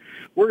last year.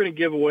 We're going to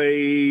give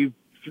away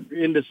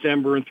in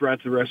December and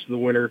throughout the rest of the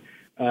winter,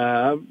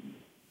 I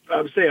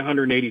would say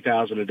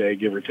 $180,000 a day,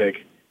 give or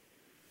take.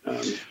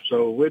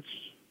 So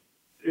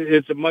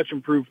it's a much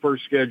improved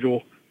purse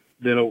schedule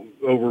than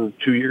over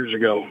 2 years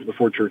ago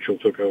before Churchill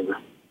took over.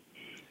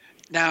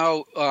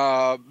 Now,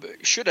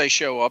 should I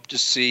show up to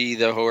see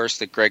the horse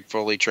that Greg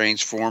Foley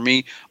trains for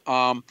me,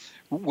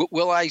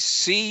 will I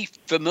see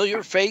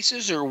familiar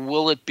faces, or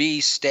will it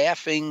be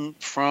staffing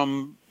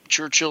from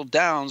Churchill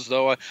Downs?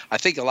 Though I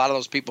think a lot of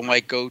those people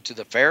might go to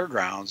the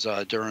fairgrounds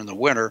during the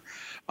winter.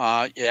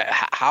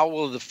 How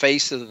will the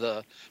face of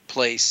the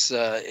place,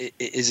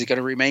 is it going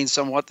to remain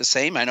somewhat the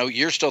same? I know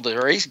you're still the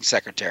racing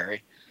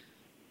secretary.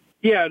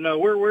 Yeah, no,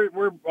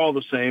 we're all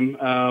the same.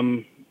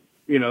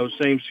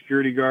 Same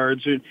security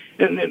guards and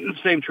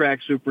same track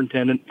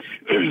superintendent,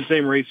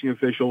 same racing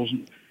officials.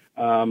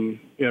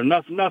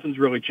 Nothing's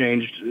really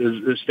changed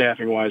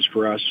staffing wise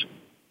for us.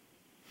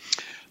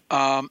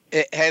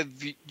 Have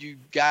you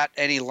got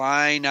any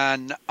line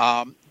on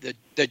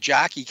the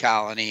jockey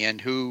colony and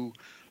who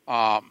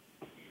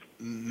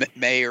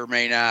may or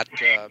may not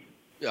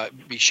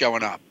be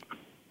showing up?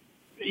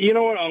 You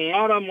know what? A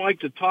lot of them like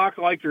to talk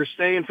like they're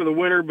staying for the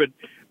winter, but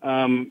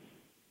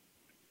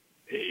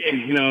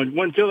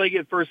until they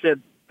get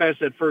past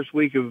that first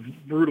week of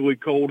brutally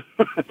cold,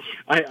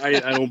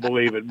 I don't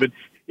believe it. But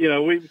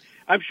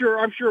I'm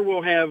sure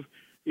we'll have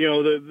a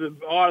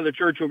lot of the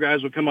Churchill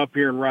guys will come up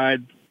here and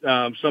ride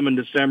some in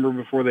December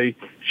before they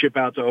ship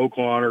out to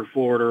Oakland or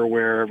Florida or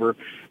wherever.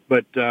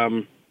 But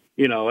like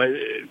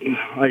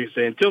I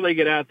say, until they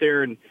get out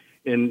there and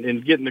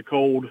get in the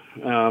cold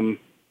and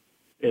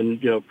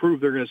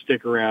prove they're going to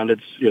stick around,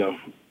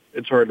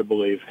 it's hard to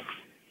believe.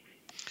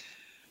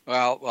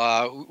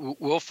 Well,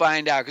 we'll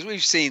find out, because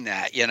we've seen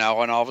that, and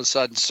all of a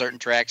sudden certain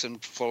tracks in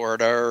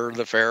Florida or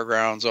the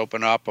fairgrounds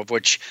open up, of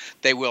which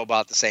they will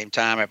about the same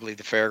time. I believe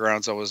the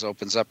fairgrounds always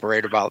opens up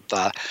right about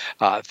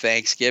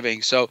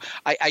Thanksgiving. So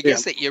I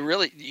guess that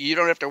you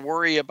don't have to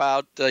worry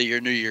about your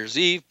New Year's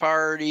Eve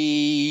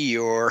party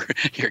or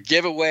your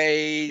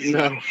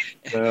giveaways.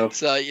 No.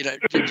 So,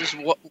 just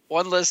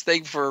one less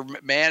thing for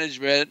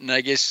management, and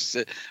I guess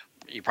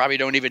you probably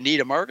don't even need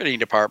a marketing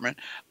department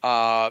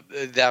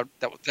that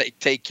will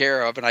take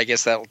care of, and I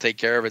guess that will take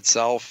care of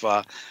itself,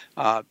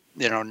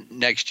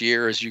 next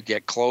year as you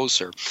get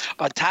closer.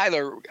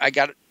 Tyler, I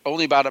got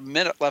only about a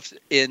minute left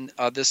in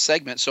this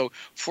segment. So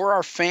for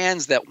our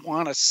fans that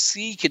want to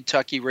see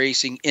Kentucky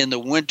racing in the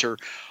winter,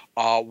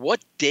 what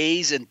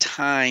days and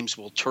times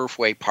will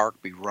Turfway Park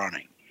be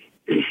running?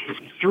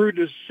 Through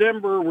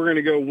December, we're going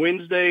to go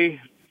Wednesday,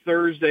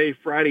 Thursday,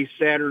 Friday,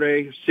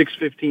 Saturday,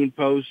 6:15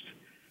 post.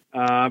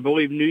 I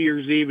believe New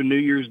Year's Eve and New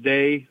Year's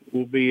Day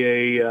will be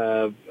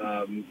a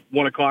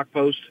 1 o'clock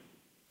post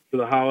for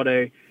the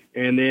holiday.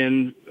 And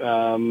then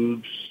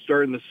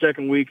starting the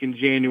second week in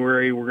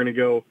January, we're going to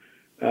go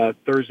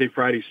Thursday,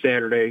 Friday,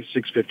 Saturday,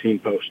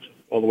 6:15 post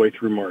all the way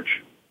through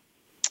March.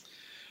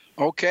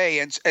 Okay,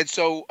 and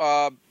so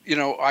I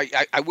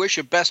wish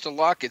you best of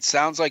luck. It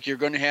sounds like you're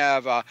going to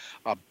have a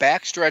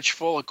backstretch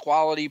full of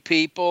quality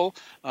people.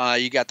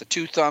 You got the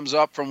 2 thumbs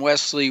up from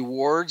Wesley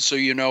Ward, so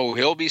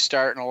he'll be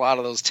starting a lot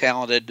of those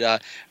talented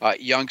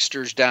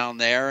youngsters down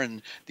there,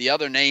 and the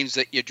other names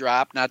that you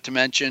dropped, not to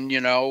mention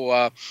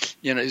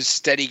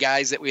steady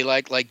guys that we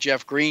like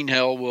Jeff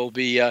Greenhill, will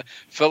be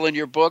filling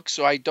your book.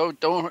 So I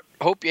don't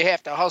hope you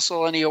have to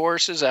hustle any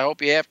horses. I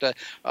hope you have to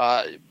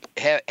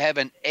have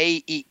an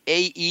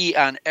AE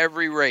on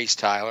every race,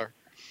 Tyler.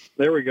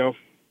 There we go.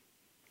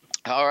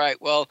 All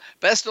right. Well,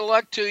 best of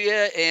luck to you,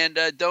 and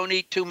don't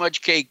eat too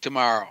much cake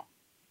tomorrow.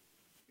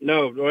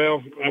 No,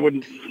 well, I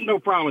wouldn't. No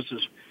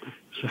promises.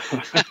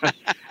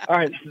 All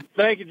right.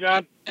 Thank you,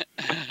 John.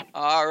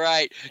 All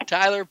right.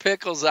 Tyler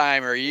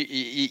Picklesimer,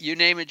 you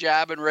name a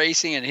job in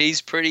racing, and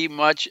he's pretty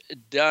much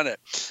done it.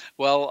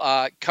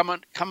 Well,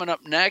 coming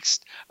up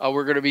next,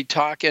 we're going to be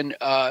talking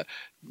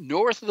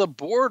north of the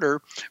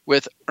border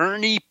with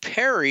Ernie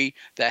Perri,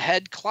 the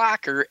head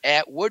clocker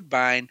at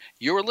Woodbine.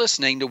 You're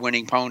listening to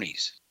Winning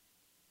Ponies.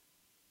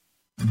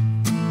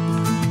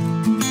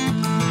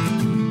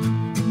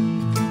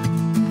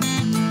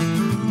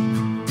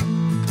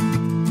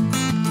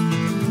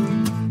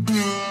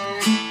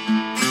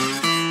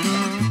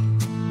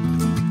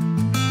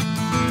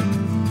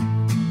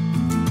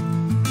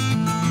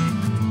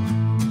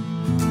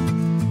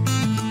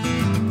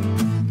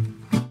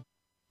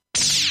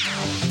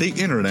 The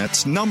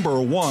Internet's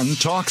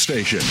 #1 talk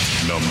station.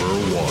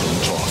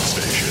 #1 talk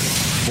station.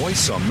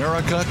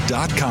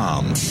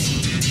 VoiceAmerica.com.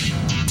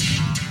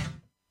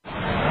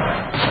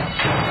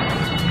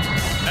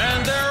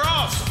 And they're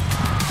off.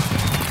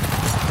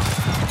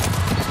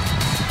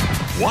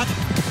 What?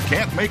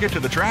 Can't make it to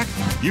the track?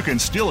 You can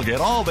still get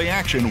all the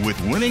action with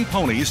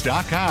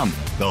winningponies.com,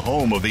 the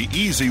home of the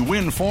easy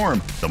win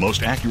form, the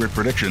most accurate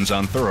predictions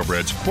on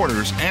thoroughbreds,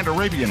 quarters, and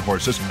Arabian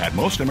horses at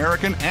most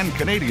American and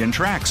Canadian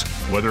tracks.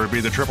 Whether it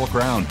be the Triple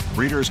Crown,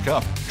 Breeders'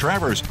 Cup,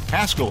 Travers,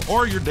 Haskell,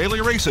 or your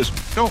daily races,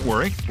 don't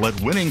worry, let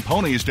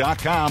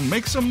winningponies.com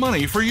make some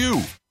money for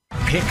you.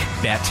 Pick,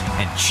 bet,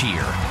 and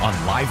cheer on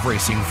live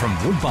racing from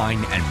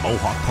Woodbine and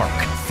Mohawk Park.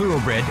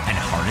 Thoroughbred and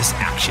harness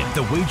action.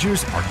 The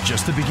wagers are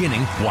just the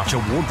beginning. Watch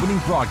award-winning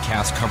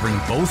broadcasts covering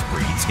both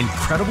breeds,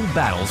 incredible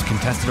battles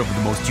contested over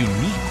the most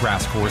unique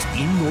grass course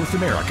in North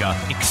America.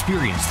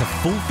 Experience the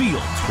full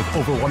fields with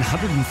over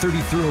 130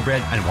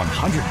 thoroughbred and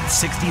 160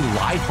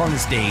 live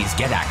harness days.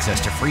 Get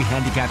access to free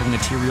handicapping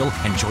material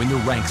and join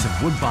the ranks of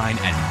Woodbine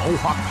and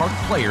Mohawk Park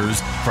players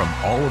from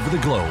all over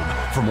the globe.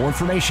 For more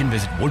information,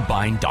 visit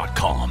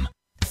woodbine.com.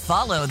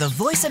 Follow the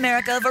Voice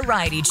America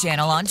Variety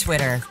channel on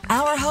Twitter.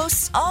 Our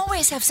hosts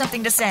always have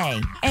something to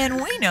say,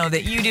 and we know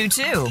that you do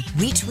too.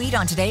 We tweet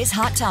on today's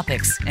hot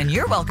topics, and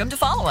you're welcome to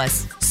follow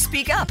us.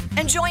 Speak up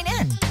and join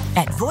in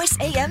at Voice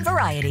AM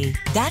Variety.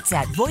 That's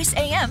at Voice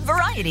AM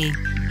Variety.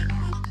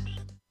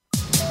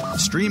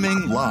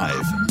 Streaming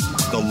live,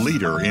 the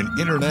leader in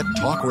Internet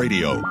talk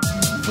radio,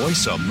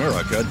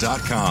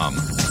 voiceamerica.com.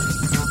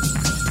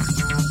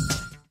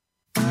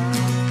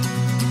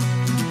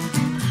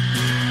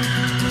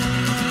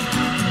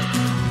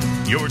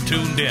 You're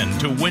tuned in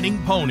to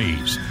Winning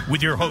Ponies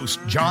with your host,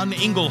 John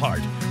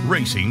Englehart,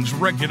 racing's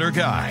regular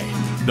guy.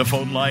 The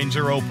phone lines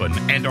are open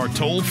and are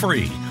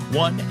toll-free,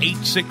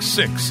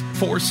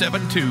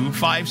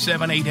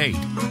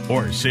 1-866-472-5788,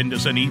 or send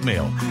us an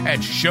email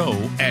at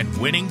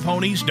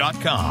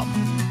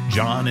show@winningponies.com.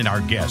 John and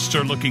our guests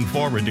are looking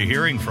forward to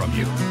hearing from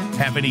you.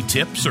 Have any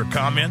tips or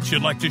comments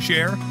you'd like to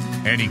share?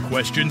 Any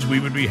questions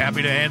we would be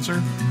happy to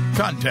answer?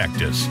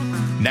 Contact us.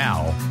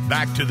 Now,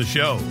 back to the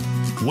show.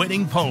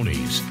 Winning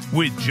Ponies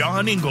with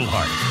John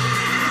Englehart.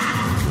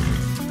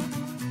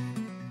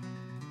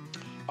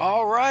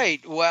 All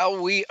right.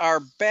 Well, we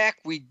are back.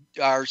 We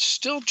are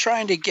still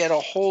trying to get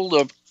a hold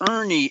of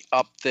Ernie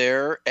up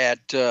there at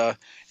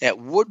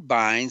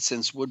Woodbine,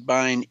 since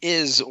Woodbine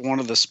is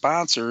one of the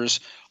sponsors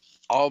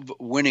of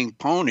Winning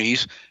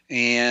Ponies.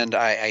 And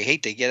I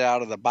hate to get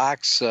out of the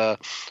box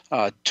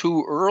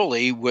too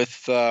early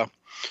with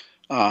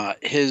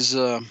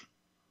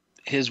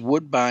his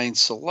Woodbine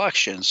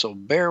selection. So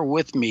bear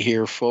with me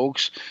here,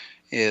 folks,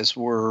 as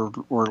we're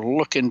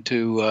looking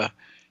to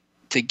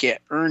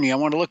get Ernie. I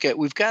want to look at,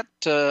 we've got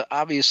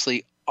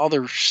obviously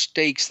other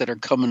stakes that are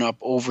coming up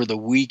over the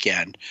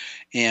weekend,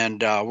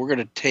 and we're going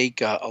to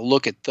take a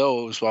look at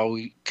those while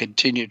we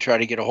continue to try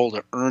to get a hold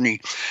of Ernie.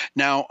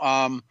 Now,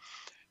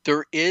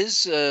 there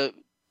is a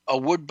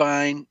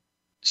Woodbine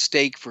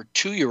stake for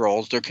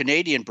 2-year-olds. They're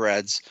Canadian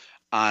breds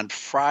on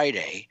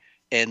Friday,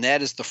 and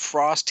that is the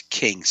Frost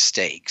King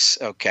Stakes.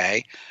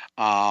 Okay,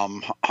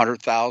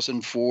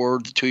 100,000 for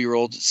the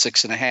 2-year-olds at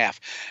 6.5.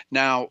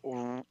 Now,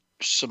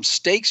 some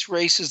stakes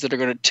races that are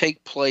going to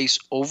take place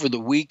over the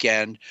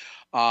weekend.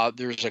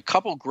 There's a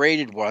couple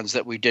graded ones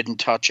that we didn't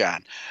touch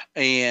on,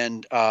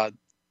 and the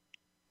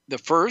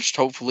first,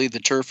 hopefully the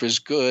turf is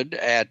good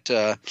at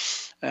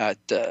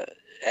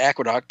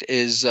Aqueduct,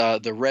 is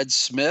the Red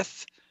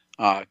Smith,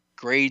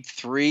 grade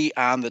 3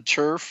 on the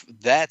turf.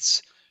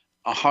 That's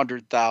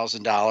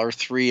 $100,000,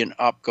 3 and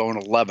up,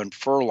 going 11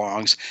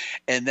 furlongs.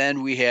 And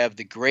then we have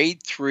the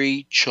grade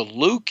 3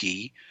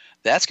 Chaluki.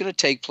 That's going to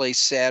take place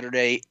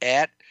Saturday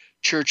at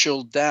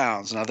Churchill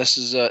Downs. Now, this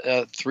is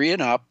a 3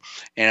 and up,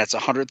 and it's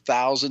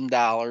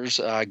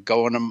 $100,000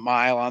 going a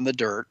mile on the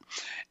dirt.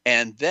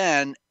 And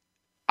then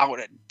out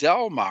at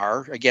Del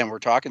Mar, again, we're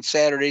talking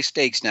Saturday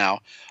stakes now,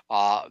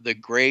 the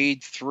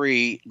grade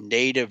 3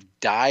 Native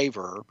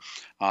Diver,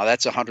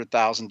 that's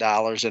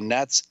 $100,000, and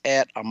that's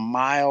at a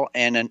mile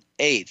and an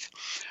eighth.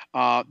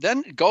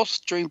 Then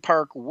Gulfstream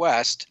Park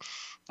West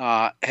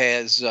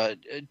has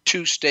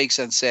 2 stakes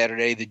on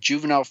Saturday. The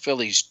Juvenile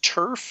Fillies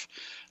Turf,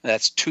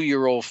 that's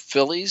 2-year-old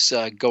fillies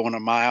going a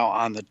mile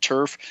on the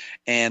turf,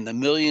 and the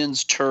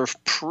Millions Turf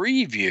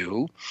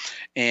Preview,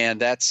 and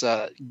that's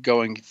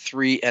going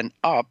 3 and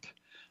up,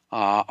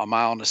 a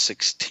mile and a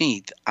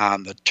 16th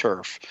on the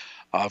turf.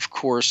 Of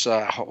course,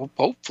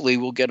 hopefully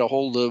we'll get a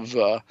hold of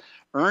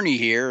Ernie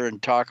here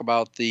and talk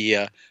about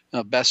the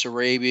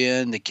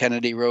Bessarabian, the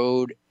Kennedy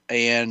Road,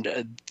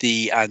 and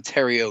the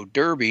Ontario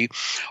Derby.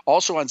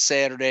 Also on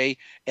Saturday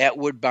at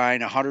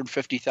Woodbine,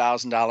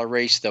 $150,000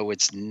 race, though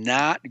it's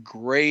not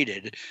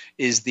graded,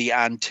 is the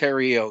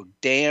Ontario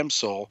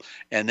Damsel,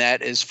 and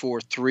that is for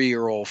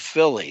 3-year-old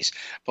fillies.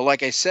 But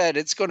like I said,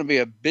 it's going to be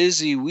a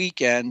busy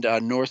weekend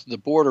north of the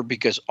border,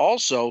 because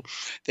also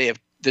they have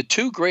the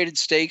 2 graded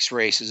stakes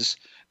races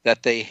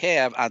that they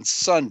have on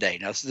Sunday.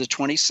 Now, this is the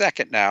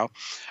 22nd now,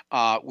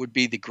 would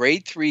be the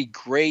grade 3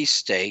 Gray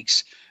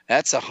Stakes.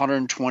 That's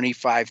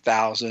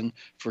 $125,000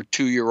 for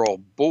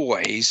 2-year-old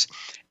boys.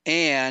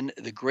 And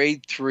the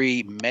grade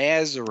 3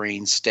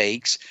 Mazarine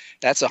Stakes,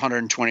 that's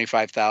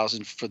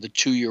 $125,000 for the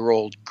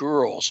 2-year-old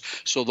girls.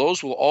 So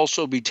those will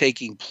also be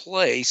taking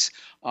place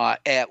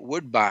at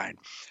Woodbine.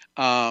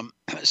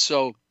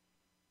 So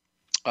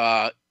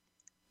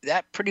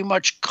that pretty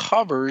much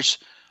covers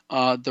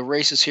the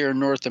races here in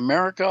North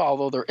America,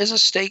 although there is a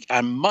stake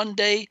on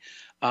Monday.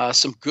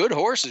 Some good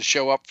horses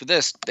show up for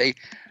this.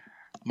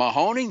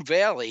 Mahoning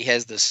Valley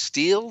has the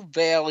Steel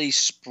Valley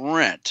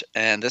Sprint,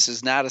 and this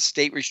is not a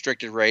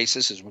state-restricted race.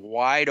 This is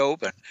wide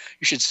open.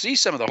 You should see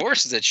some of the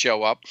horses that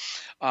show up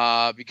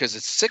because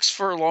it's 6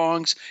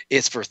 furlongs,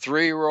 it's for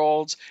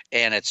 3-year-olds,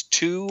 and it's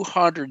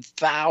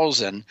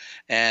 $200,000,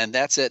 and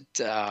that's at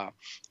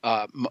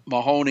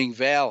Mahoning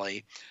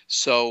Valley.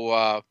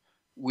 So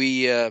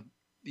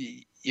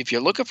if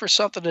you're looking for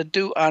something to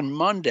do on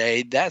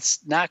Monday, that's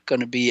not going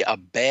to be a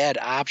bad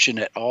option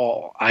at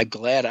all. I'm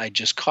glad I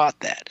just caught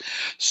that.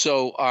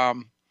 So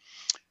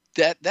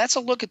that's a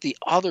look at the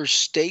other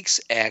stakes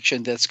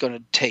action that's going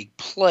to take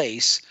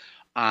place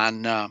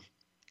on the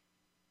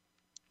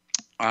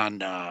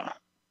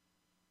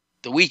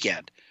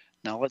weekend.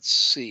 Now let's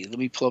see. Let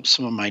me pull up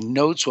some of my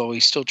notes while we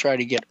still try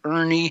to get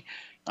Ernie.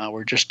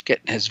 We're just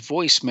getting his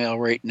voicemail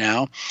right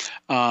now.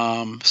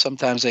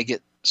 Sometimes I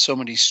get so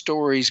many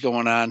stories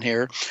going on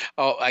here.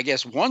 Oh, I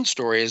guess one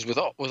story is with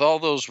all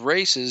those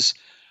races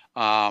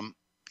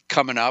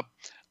coming up,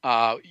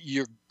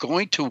 you're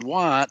going to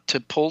want to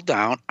pull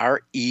down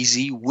our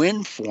easy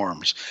win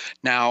forms.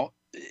 Now,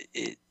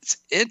 it's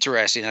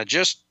interesting. Now,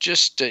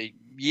 just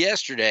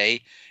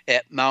yesterday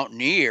at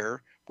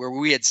Mountaineer, where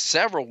we had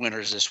several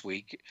winners this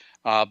week,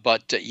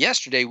 but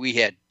yesterday we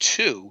had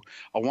 2,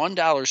 a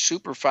 $1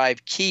 Super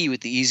 5 key with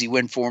the easy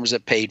win forms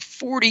that paid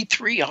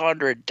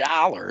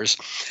 $4,300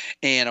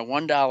 and a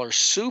 $1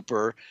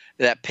 Super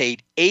that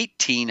paid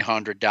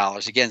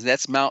 $1,800. Again,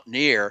 that's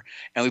Mountaineer,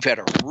 and we've had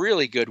a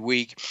really good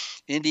week.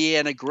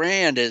 Indiana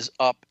Grand is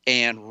up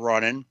and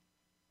running.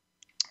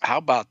 How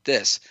about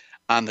this?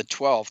 On the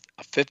 12th,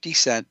 a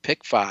 50-cent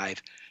pick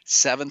 5,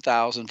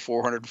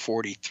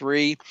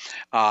 7,443.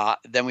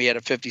 Then we had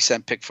a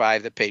 50-cent pick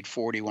 5 that paid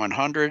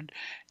 $4,100.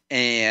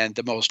 And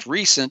the most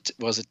recent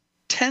was a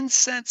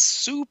 10-cent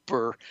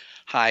super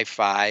high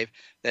 5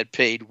 that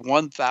paid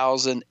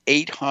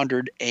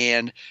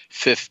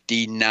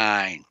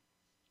 $1,859.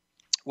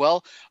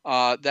 Well,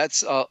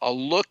 that's a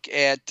look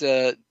at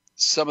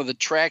some of the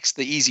tracks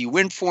the easy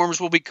win forms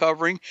will be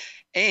covering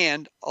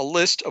and a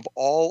list of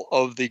all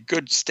of the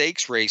good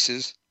stakes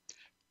races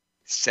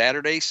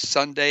Saturday,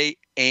 Sunday,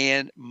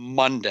 and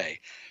Monday.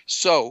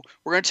 So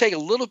we're going to take a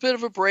little bit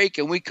of a break,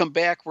 and when we come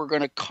back, we're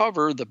going to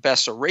cover the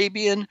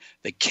Bessarabian,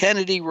 the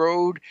Kennedy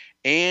Road,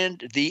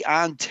 and the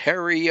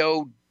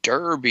Ontario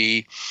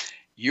Derby.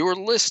 You're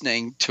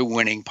listening to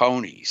Winning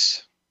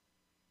Ponies.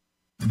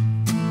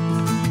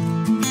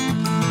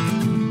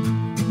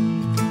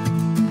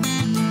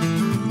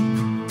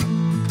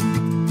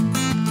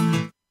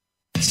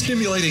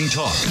 Stimulating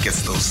talk.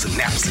 Gets those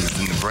synapses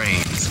in the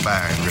brain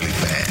firing really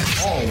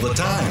fast. All the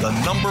time. The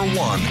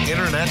 #1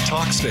 internet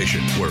talk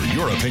station where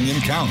your opinion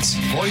counts.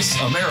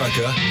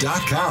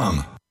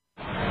 VoiceAmerica.com.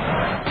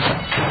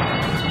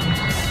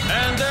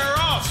 And they're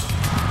off.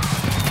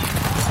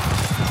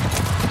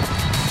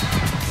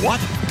 What?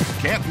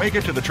 Can't make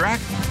it to the track?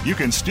 You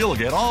can still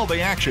get all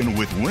the action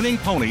with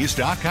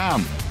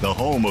winningponies.com, the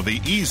home of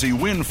the easy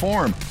win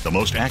form, the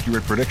most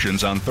accurate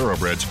predictions on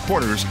thoroughbreds,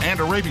 quarters,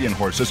 and Arabian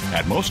horses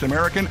at most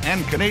American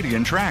and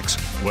Canadian tracks.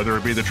 Whether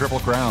it be the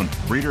Triple Crown,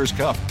 Breeders'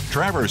 Cup,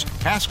 Travers,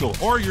 Haskell,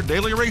 or your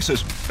daily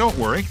races, don't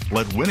worry,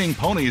 let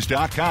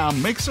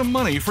winningponies.com make some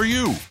money for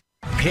you.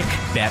 Pick,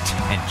 bet,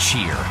 and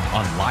cheer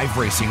on live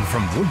racing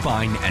from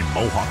Woodbine and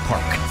Mohawk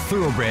Park.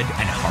 Thoroughbred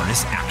and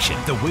harness action.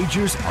 The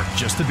wagers are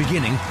just the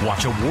beginning.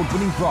 Watch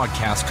award-winning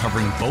broadcasts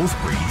covering both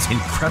breeds.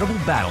 Incredible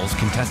battles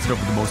contested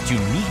over the most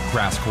unique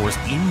grass course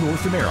in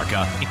North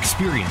America.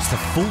 Experience the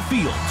full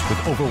fields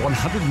with over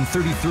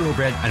 130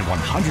 thoroughbred and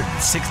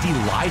 160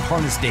 live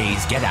harness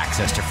days. Get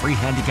access to free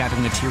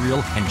handicapping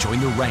material and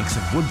join the ranks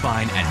of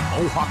Woodbine and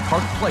Mohawk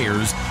Park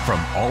players from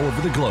all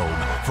over the globe.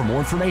 For more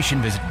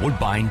information, visit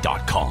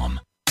woodbine.com.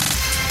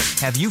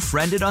 Have you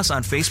friended us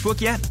on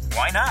Facebook yet?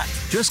 Why not?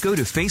 Just go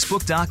to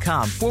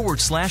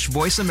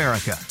facebook.com/Voice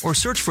America or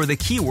search for the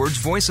keywords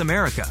Voice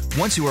America.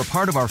 Once you are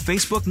part of our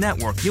Facebook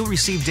network, you'll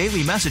receive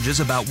daily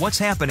messages about what's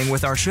happening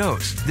with our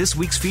shows, this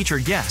week's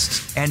featured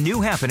guests, and new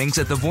happenings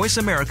at the Voice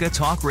America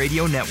Talk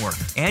Radio Network.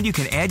 And you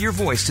can add your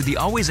voice to the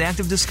always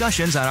active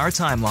discussions on our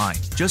timeline.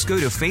 Just go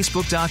to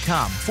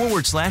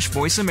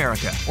facebook.com/Voice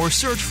America or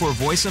search for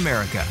Voice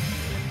America.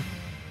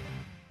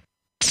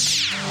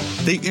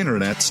 The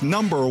Internet's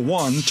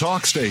 #1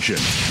 talk station.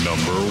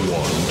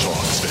 #1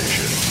 talk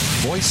station.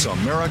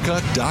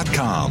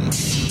 VoiceAmerica.com.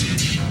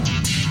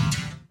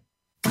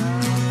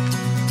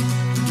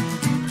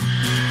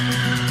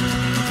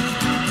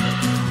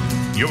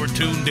 You're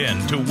tuned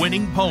in to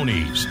Winning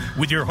Ponies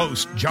with your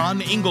host,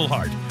 John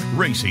Englehart,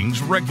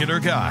 racing's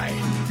regular guy.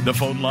 The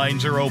phone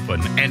lines are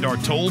open and are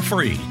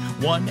toll-free,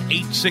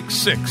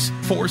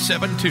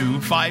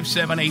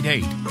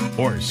 1-866-472-5788,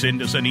 or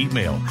send us an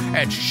email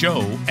at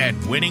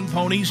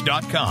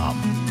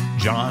show@winningponies.com.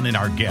 John and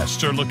our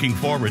guests are looking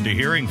forward to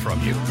hearing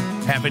from you.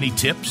 Have any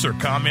tips or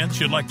comments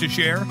you'd like to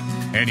share?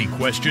 Any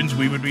questions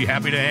we would be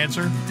happy to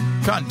answer?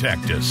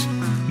 Contact us.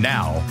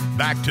 Now,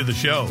 back to the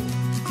show.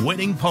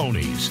 Winning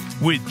Ponies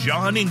with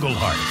John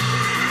Englehart.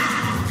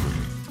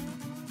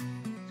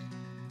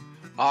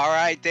 All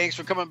right, thanks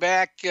for coming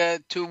back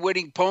to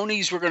Winning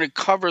Ponies. We're going to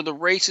cover the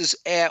races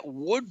at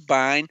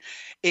Woodbine,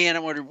 and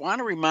I want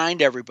to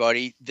remind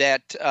everybody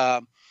that,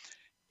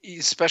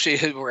 especially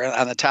as we're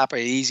on the top of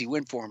the easy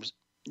win forms,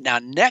 now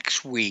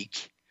next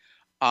week,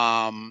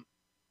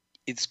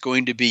 it's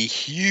going to be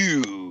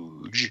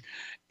huge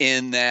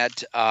in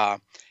that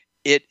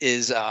it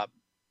is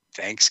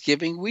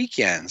Thanksgiving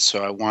weekend.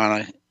 So I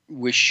want to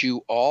wish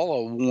you all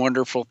a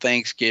wonderful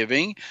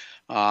Thanksgiving.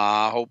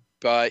 Hope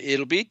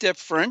it'll be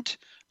different.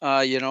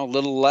 A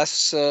little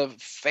less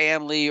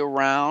family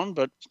around,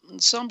 but in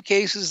some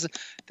cases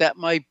that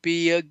might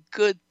be a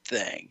good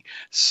thing.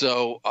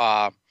 So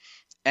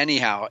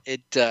anyhow,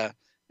 it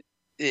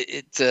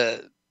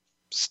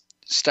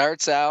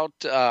starts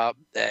out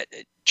at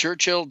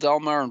Churchill,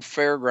 Delmar, and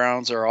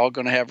Fairgrounds are all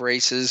going to have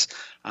races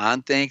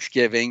on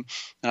Thanksgiving.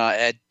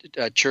 At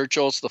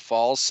Churchill, it's the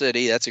Fall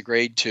City. That's a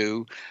grade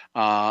 2.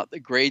 The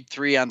grade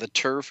 3 on the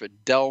turf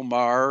at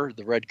Delmar,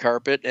 the red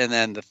carpet, and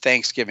then the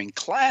Thanksgiving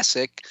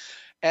Classic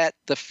at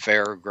the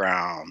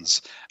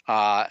Fairgrounds.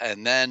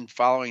 And then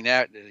following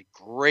that, a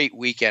great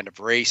weekend of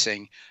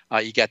racing.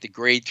 You got the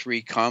grade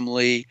 3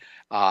 Cumley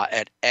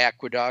at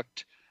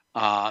Aqueduct.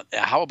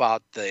 How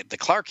about the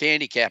Clark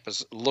Handicap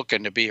is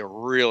looking to be a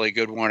really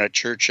good one at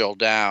Churchill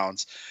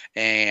Downs,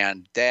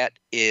 and that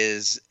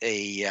is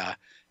a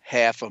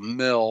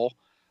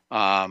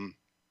 $500,000.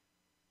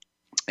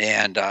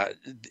 And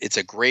it's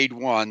a grade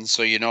 1.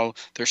 So,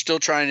 they're still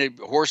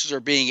horses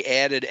are being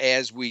added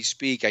as we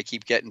speak. I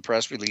keep getting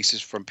press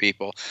releases from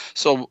people.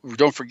 So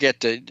don't forget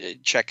to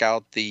check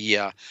out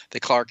the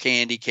Clark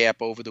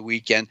Handicap over the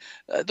weekend.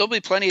 There'll be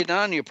plenty of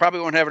done. You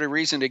probably won't have any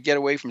reason to get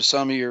away from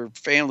some of your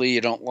family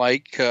you don't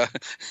like other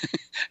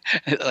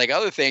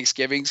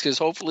Thanksgivings, because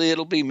hopefully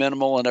it'll be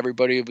minimal and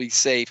everybody will be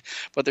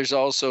safe. But there's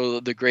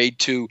also the grade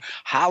 2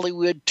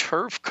 Hollywood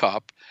Turf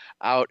Cup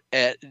out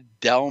at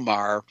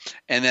Delmar,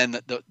 and then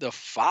the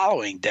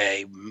following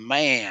day,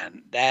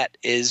 man, that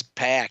is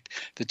packed.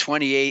 The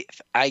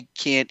 28th, I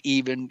can't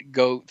even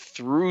go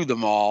through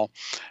them all,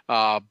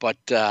 but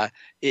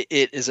it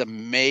is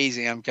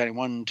amazing. I'm counting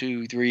 1,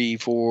 2, 3,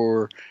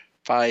 4,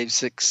 5,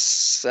 6,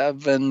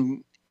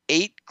 7,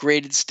 8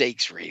 graded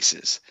stakes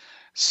races.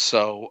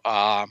 So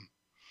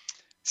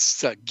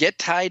get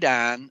tied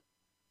on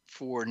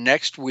for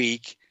next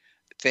week,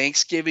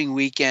 Thanksgiving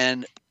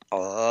weekend. A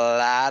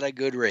lot of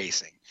good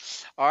racing.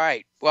 All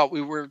right. Well,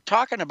 we were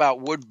talking about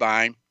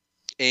Woodbine,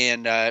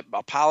 and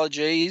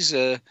apologies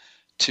to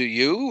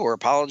you, or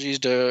apologies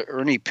to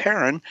Ernie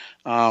Perri.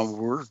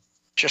 We're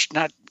just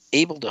not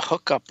able to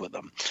hook up with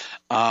them.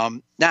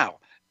 Now,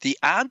 the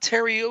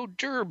Ontario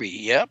Derby.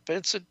 Yep,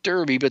 it's a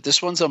Derby, but this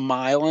one's 1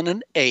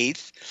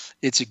 1/8.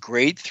 It's a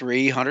grade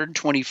 3,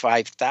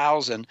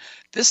 125,000.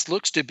 This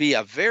looks to be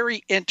a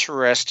very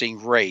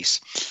interesting race.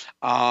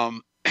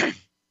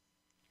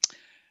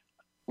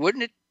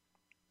 Wouldn't it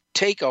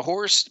take a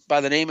horse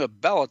by the name of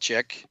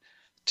Belichick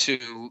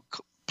to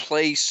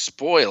play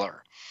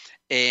spoiler?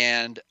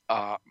 And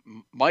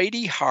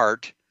Mighty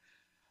Heart,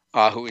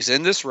 who is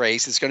in this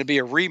race, it's going to be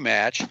a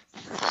rematch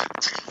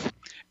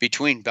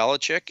between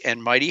Belichick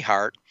and Mighty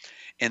Heart.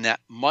 And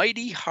that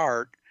Mighty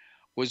Heart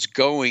was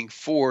going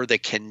for the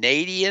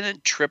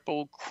Canadian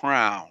Triple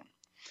Crown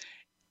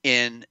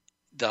in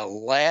the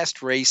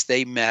last race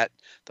they met,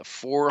 the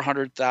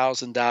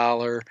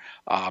 $400,000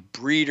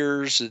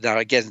 breeders. Now,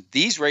 again,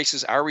 these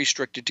races are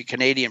restricted to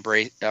Canadian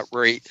breds, but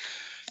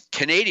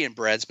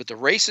the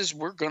races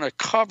we're going to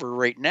cover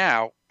right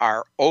now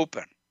are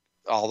open,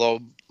 although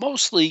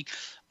mostly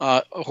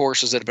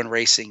horses that have been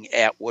racing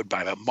at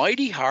Woodbine. But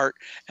Mighty Heart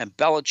and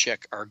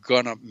Belichick are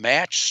going to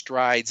match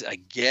strides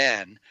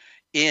again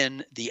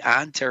in the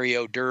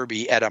Ontario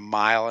Derby at 1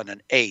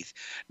 1/8.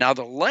 Now,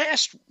 the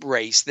last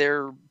race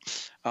there,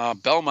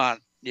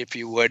 Belmont, if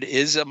you would,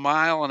 is 1.5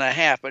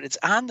 miles, but it's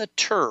on the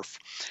turf.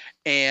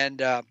 And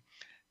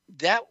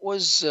that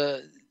was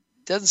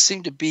doesn't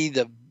seem to be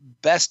the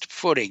best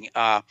footing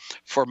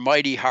for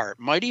Mighty Heart.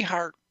 Mighty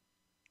Heart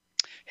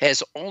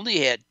has only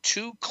had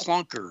 2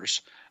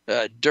 clunkers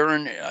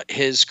during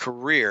his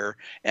career,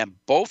 and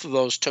both of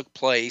those took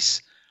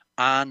place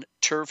on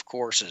turf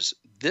courses.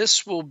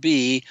 This will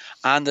be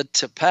on the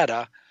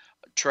Tapeta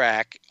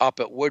track up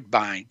at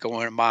Woodbine,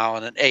 going 1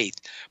 1/8.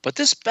 But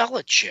this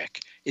Belichick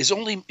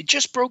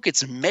just broke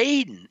its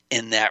maiden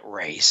in that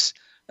race.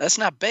 That's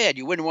not bad.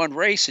 You win one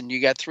race and you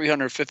got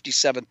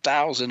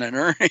 $357,000 in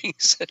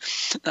earnings.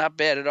 Not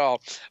bad at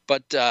all.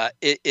 But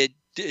it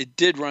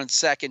did run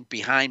second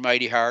behind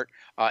Mighty Heart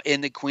in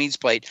the Queen's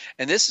Plate.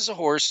 And this is a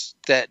horse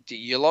that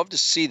you love to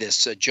see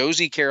this.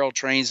 Josie Carroll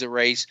trains the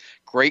race.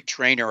 Great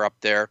trainer up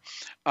there.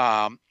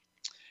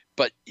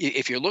 But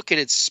if you look at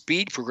its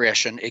speed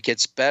progression, it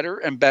gets better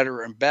and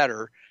better and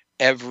better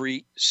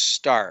every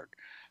start.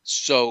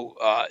 So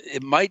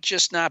it might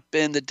just not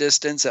been the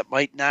distance. It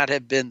might not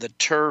have been the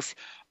turf.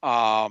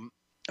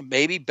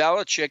 Maybe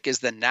Belichick is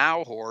the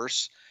now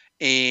horse,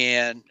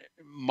 and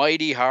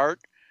Mighty Heart.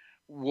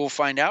 We'll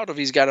find out if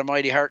he's got a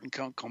mighty heart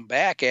and come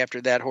back after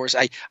that horse.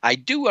 I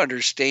do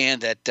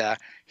understand that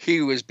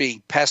he was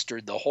being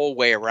pestered the whole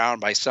way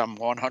around by some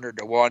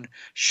 100-1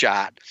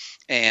 shot,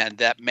 and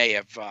that may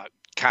have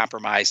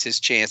compromised his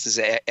chances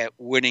at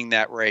winning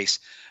that race.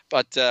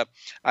 But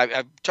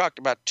I've talked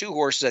about two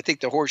horses. I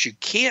think the horse you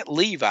can't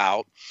leave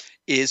out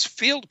is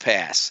Field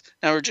Pass.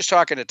 Now, we're just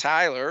talking to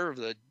Tyler of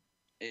the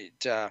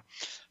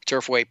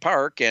Turfway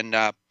Park, and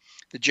the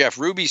Jeff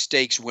Ruby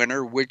Stakes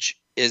winner, which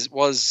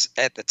was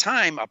at the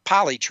time a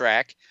poly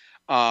track,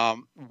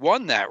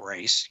 won that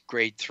race,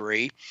 grade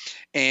 3.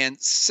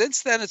 And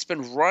since then it's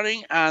been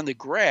running on the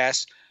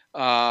grass,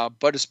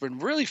 but it's been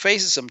really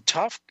facing some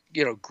tough,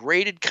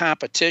 graded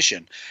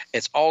competition.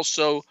 It's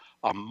also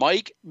a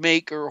Mike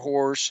Maker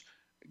horse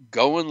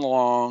going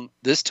long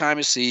this time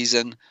of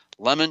season.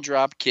 Lemon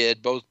Drop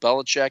Kid, both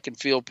Belichick and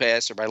Field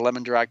Pass are by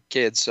Lemon Drop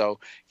Kid, so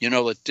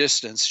the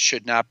distance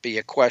should not be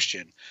a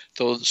question.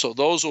 So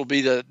those will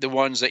be the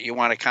ones that you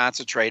want to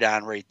concentrate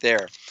on right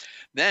there.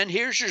 Then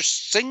here's your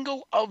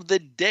single of the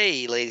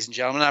day, ladies and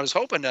gentlemen. I was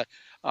hoping to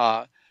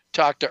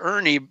talk to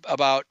Ernie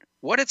about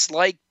what it's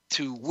like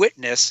to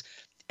witness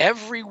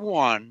every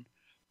one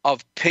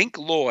of Pink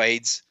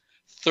Lloyd's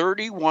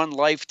 31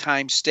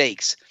 lifetime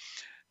stakes.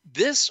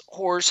 This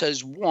horse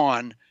has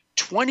won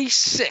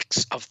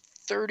 26 of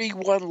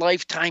 31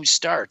 lifetime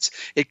starts.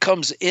 It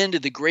comes into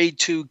the grade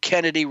 2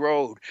 Kennedy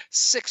Road,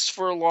 6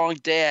 furlong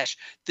dash.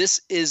 This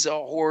is a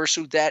horse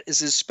that is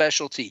his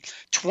specialty.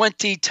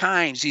 20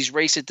 times he's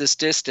raced at this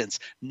distance,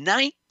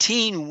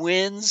 19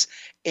 wins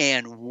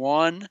and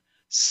 1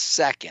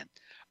 second.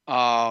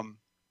 I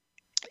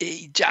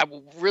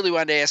really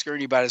wanted to ask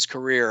Ernie about his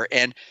career,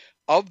 and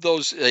of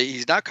those,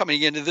 he's not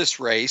coming into this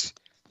race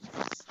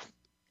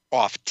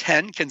off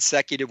 10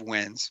 consecutive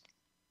wins.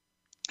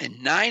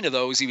 And 9 of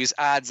those he was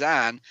odds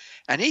on,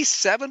 and he's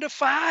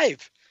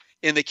 7-5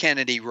 in the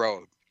Kennedy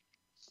Road.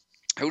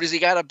 Who does he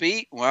got to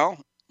beat? Well,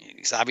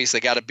 he's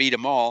obviously got to beat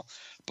them all,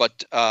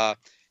 but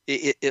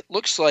it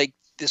looks like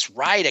this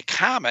Ride a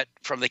Comet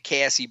from the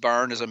Cassie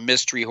barn is a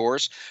mystery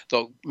horse,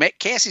 though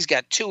Cassie's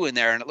got 2 in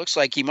there, and it looks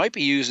like he might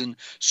be using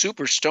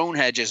Super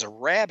Stonehenge as a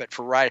rabbit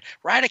for Ride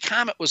a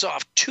Comet was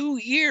off 2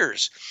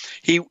 years.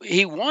 He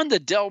won the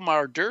Del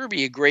Mar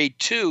Derby, a grade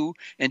 2,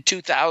 in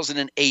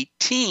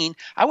 2018.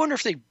 I wonder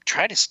if they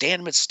tried to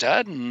stand him at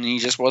stud and he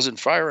just wasn't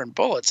firing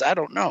bullets. I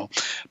don't know.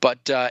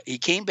 But he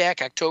came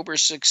back October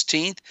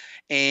 16th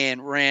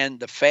and ran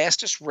the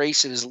fastest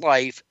race of his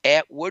life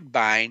at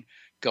Woodbine,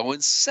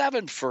 going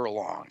 7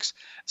 furlongs.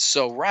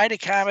 So Ride a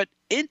Comet,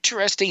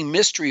 interesting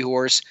mystery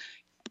horse.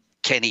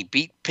 Can he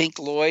beat Pink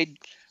Lloyd?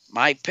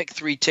 My pick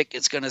 3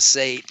 ticket's going to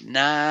say,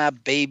 nah,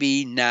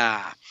 baby,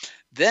 nah.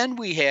 Then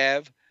we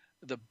have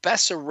the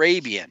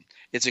Bessarabian.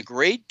 It's a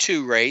grade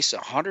 2 race,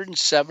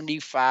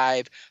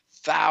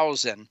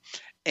 175,000.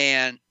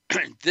 And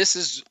this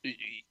is,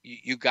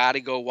 you got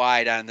to go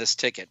wide on this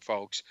ticket,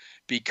 folks,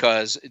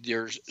 because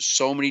there's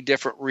so many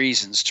different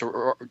reasons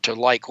to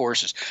like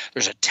horses.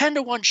 There's a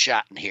 10-1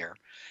 shot in here.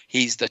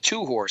 He's the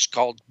 2 horse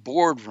called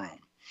Boardroom.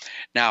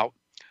 Now,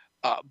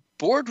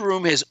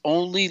 Boardroom has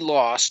only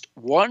lost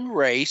 1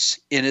 race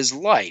in his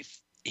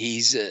life.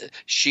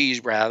 She is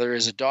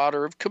a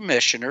daughter of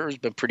commissioner, has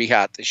been pretty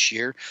hot this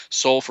year,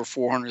 sold for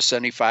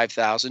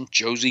 $475,000.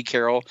 Josie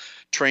Carroll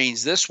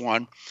trains this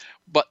one.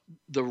 But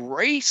the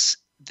race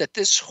that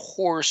this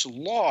horse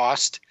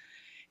lost,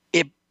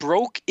 it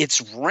broke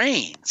its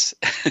reins.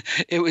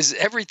 It was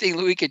everything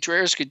Luis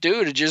Contreras could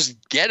do to just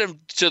get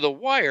him to the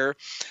wire.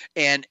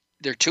 And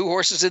there are 2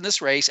 horses in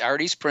this race,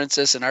 Artie's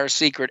Princess and Our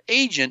Secret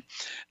Agent,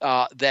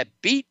 that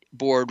beat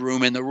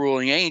Boardroom in the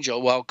Ruling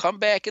Angel. Well, come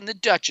back in the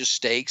Duchess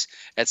Stakes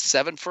at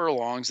 7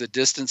 furlongs, the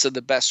distance of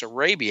the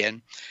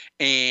Bessarabian,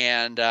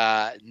 and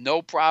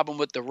no problem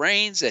with the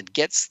reins, and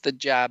gets the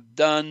job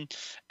done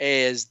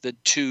as the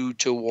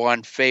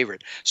 2-1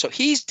 favorite. So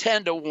he's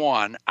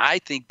 10-1. I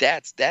think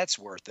that's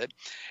worth it.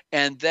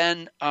 And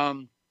then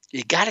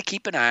you got to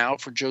keep an eye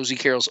out for Josie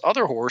Carroll's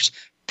other horse,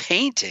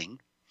 Painting,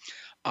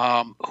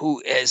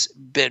 who has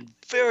been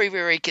very,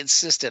 very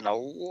consistent. A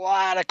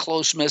lot of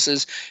close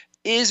misses.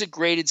 Is a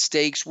graded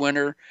stakes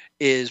winner.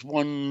 Is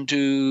 1,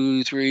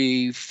 2,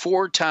 3,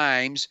 4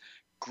 times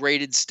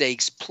graded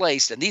stakes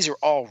placed, and these are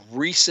all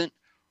recent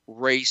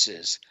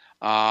races.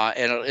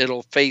 And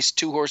it'll face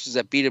 2 horses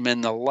that beat him in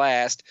the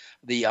last,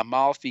 the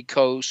Amalfi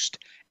Coast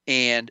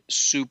and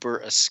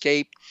Super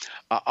Escape.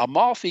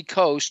 Amalfi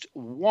Coast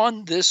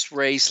won this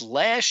race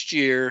last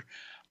year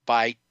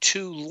by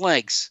 2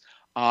 lengths.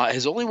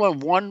 Has only won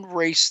 1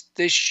 race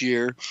this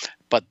year,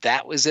 but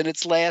that was in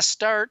its last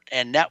start,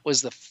 and that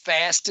was the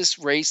fastest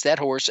race that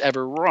horse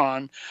ever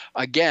run.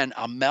 Again,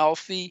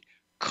 Amalfi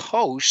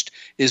Coast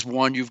is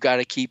one you've got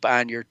to keep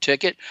on your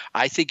ticket.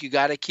 I think you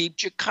got to keep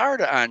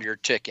Jakarta on your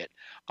ticket.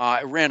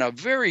 It ran a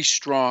very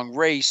strong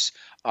race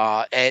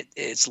at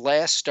its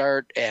last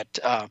start at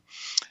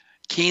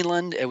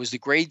Keeneland. It was the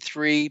Grade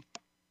 3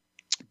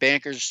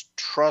 Bankers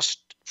Trust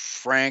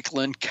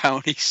Franklin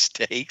County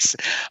Stakes,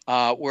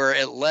 where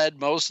it led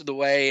most of the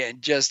way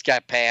and just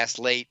got passed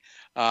late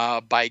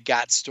by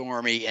Got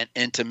Stormy and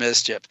Into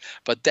Mischief.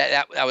 But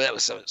that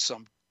was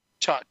some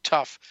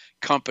tough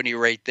company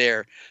right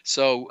there.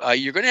 So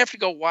you're going to have to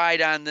go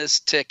wide on this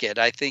ticket.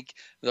 I think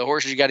the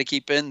horses you got to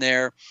keep in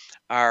there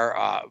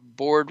are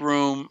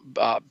Boardroom,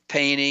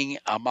 Painting,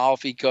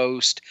 Amalfi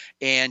Coast,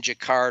 and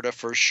Jakarta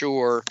for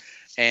sure.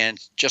 And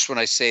just when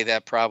I say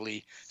that,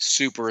 probably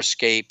Super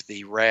Escape,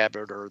 the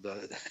Rabbit, or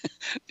the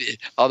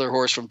other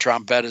horse from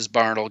Trombetta's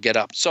barn will get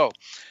up. So,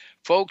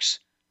 folks,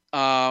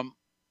 I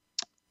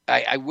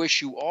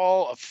wish you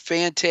all a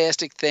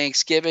fantastic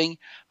Thanksgiving.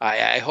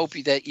 I hope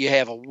that you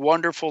have a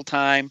wonderful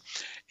time.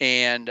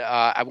 And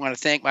I want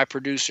to thank my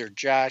producer,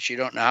 Josh. You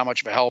don't know how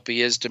much of a help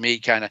he is to me,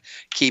 kind of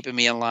keeping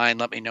me in line,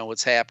 let me know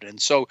what's happening.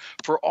 So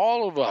for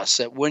all of us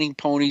at Winning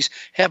Ponies,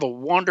 have a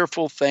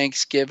wonderful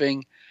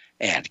Thanksgiving.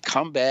 And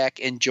come back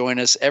and join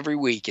us every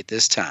week at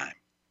this time.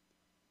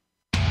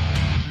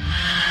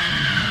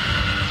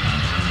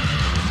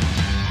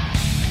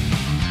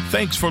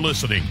 Thanks for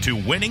listening to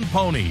Winning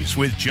Ponies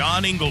with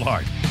John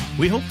Englehart.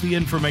 We hope the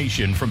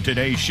information from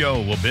today's show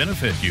will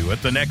benefit you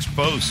at the next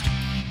post.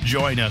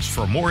 Join us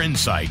for more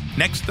insight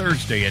next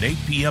Thursday at 8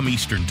 p.m.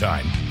 Eastern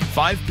Time,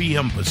 5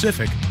 p.m.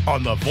 Pacific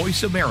on the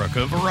Voice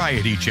America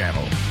Variety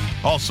Channel.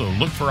 Also,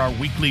 look for our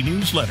weekly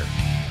newsletter.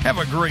 Have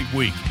a great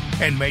week,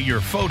 and may your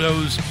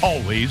photos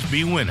always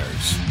be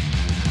winners.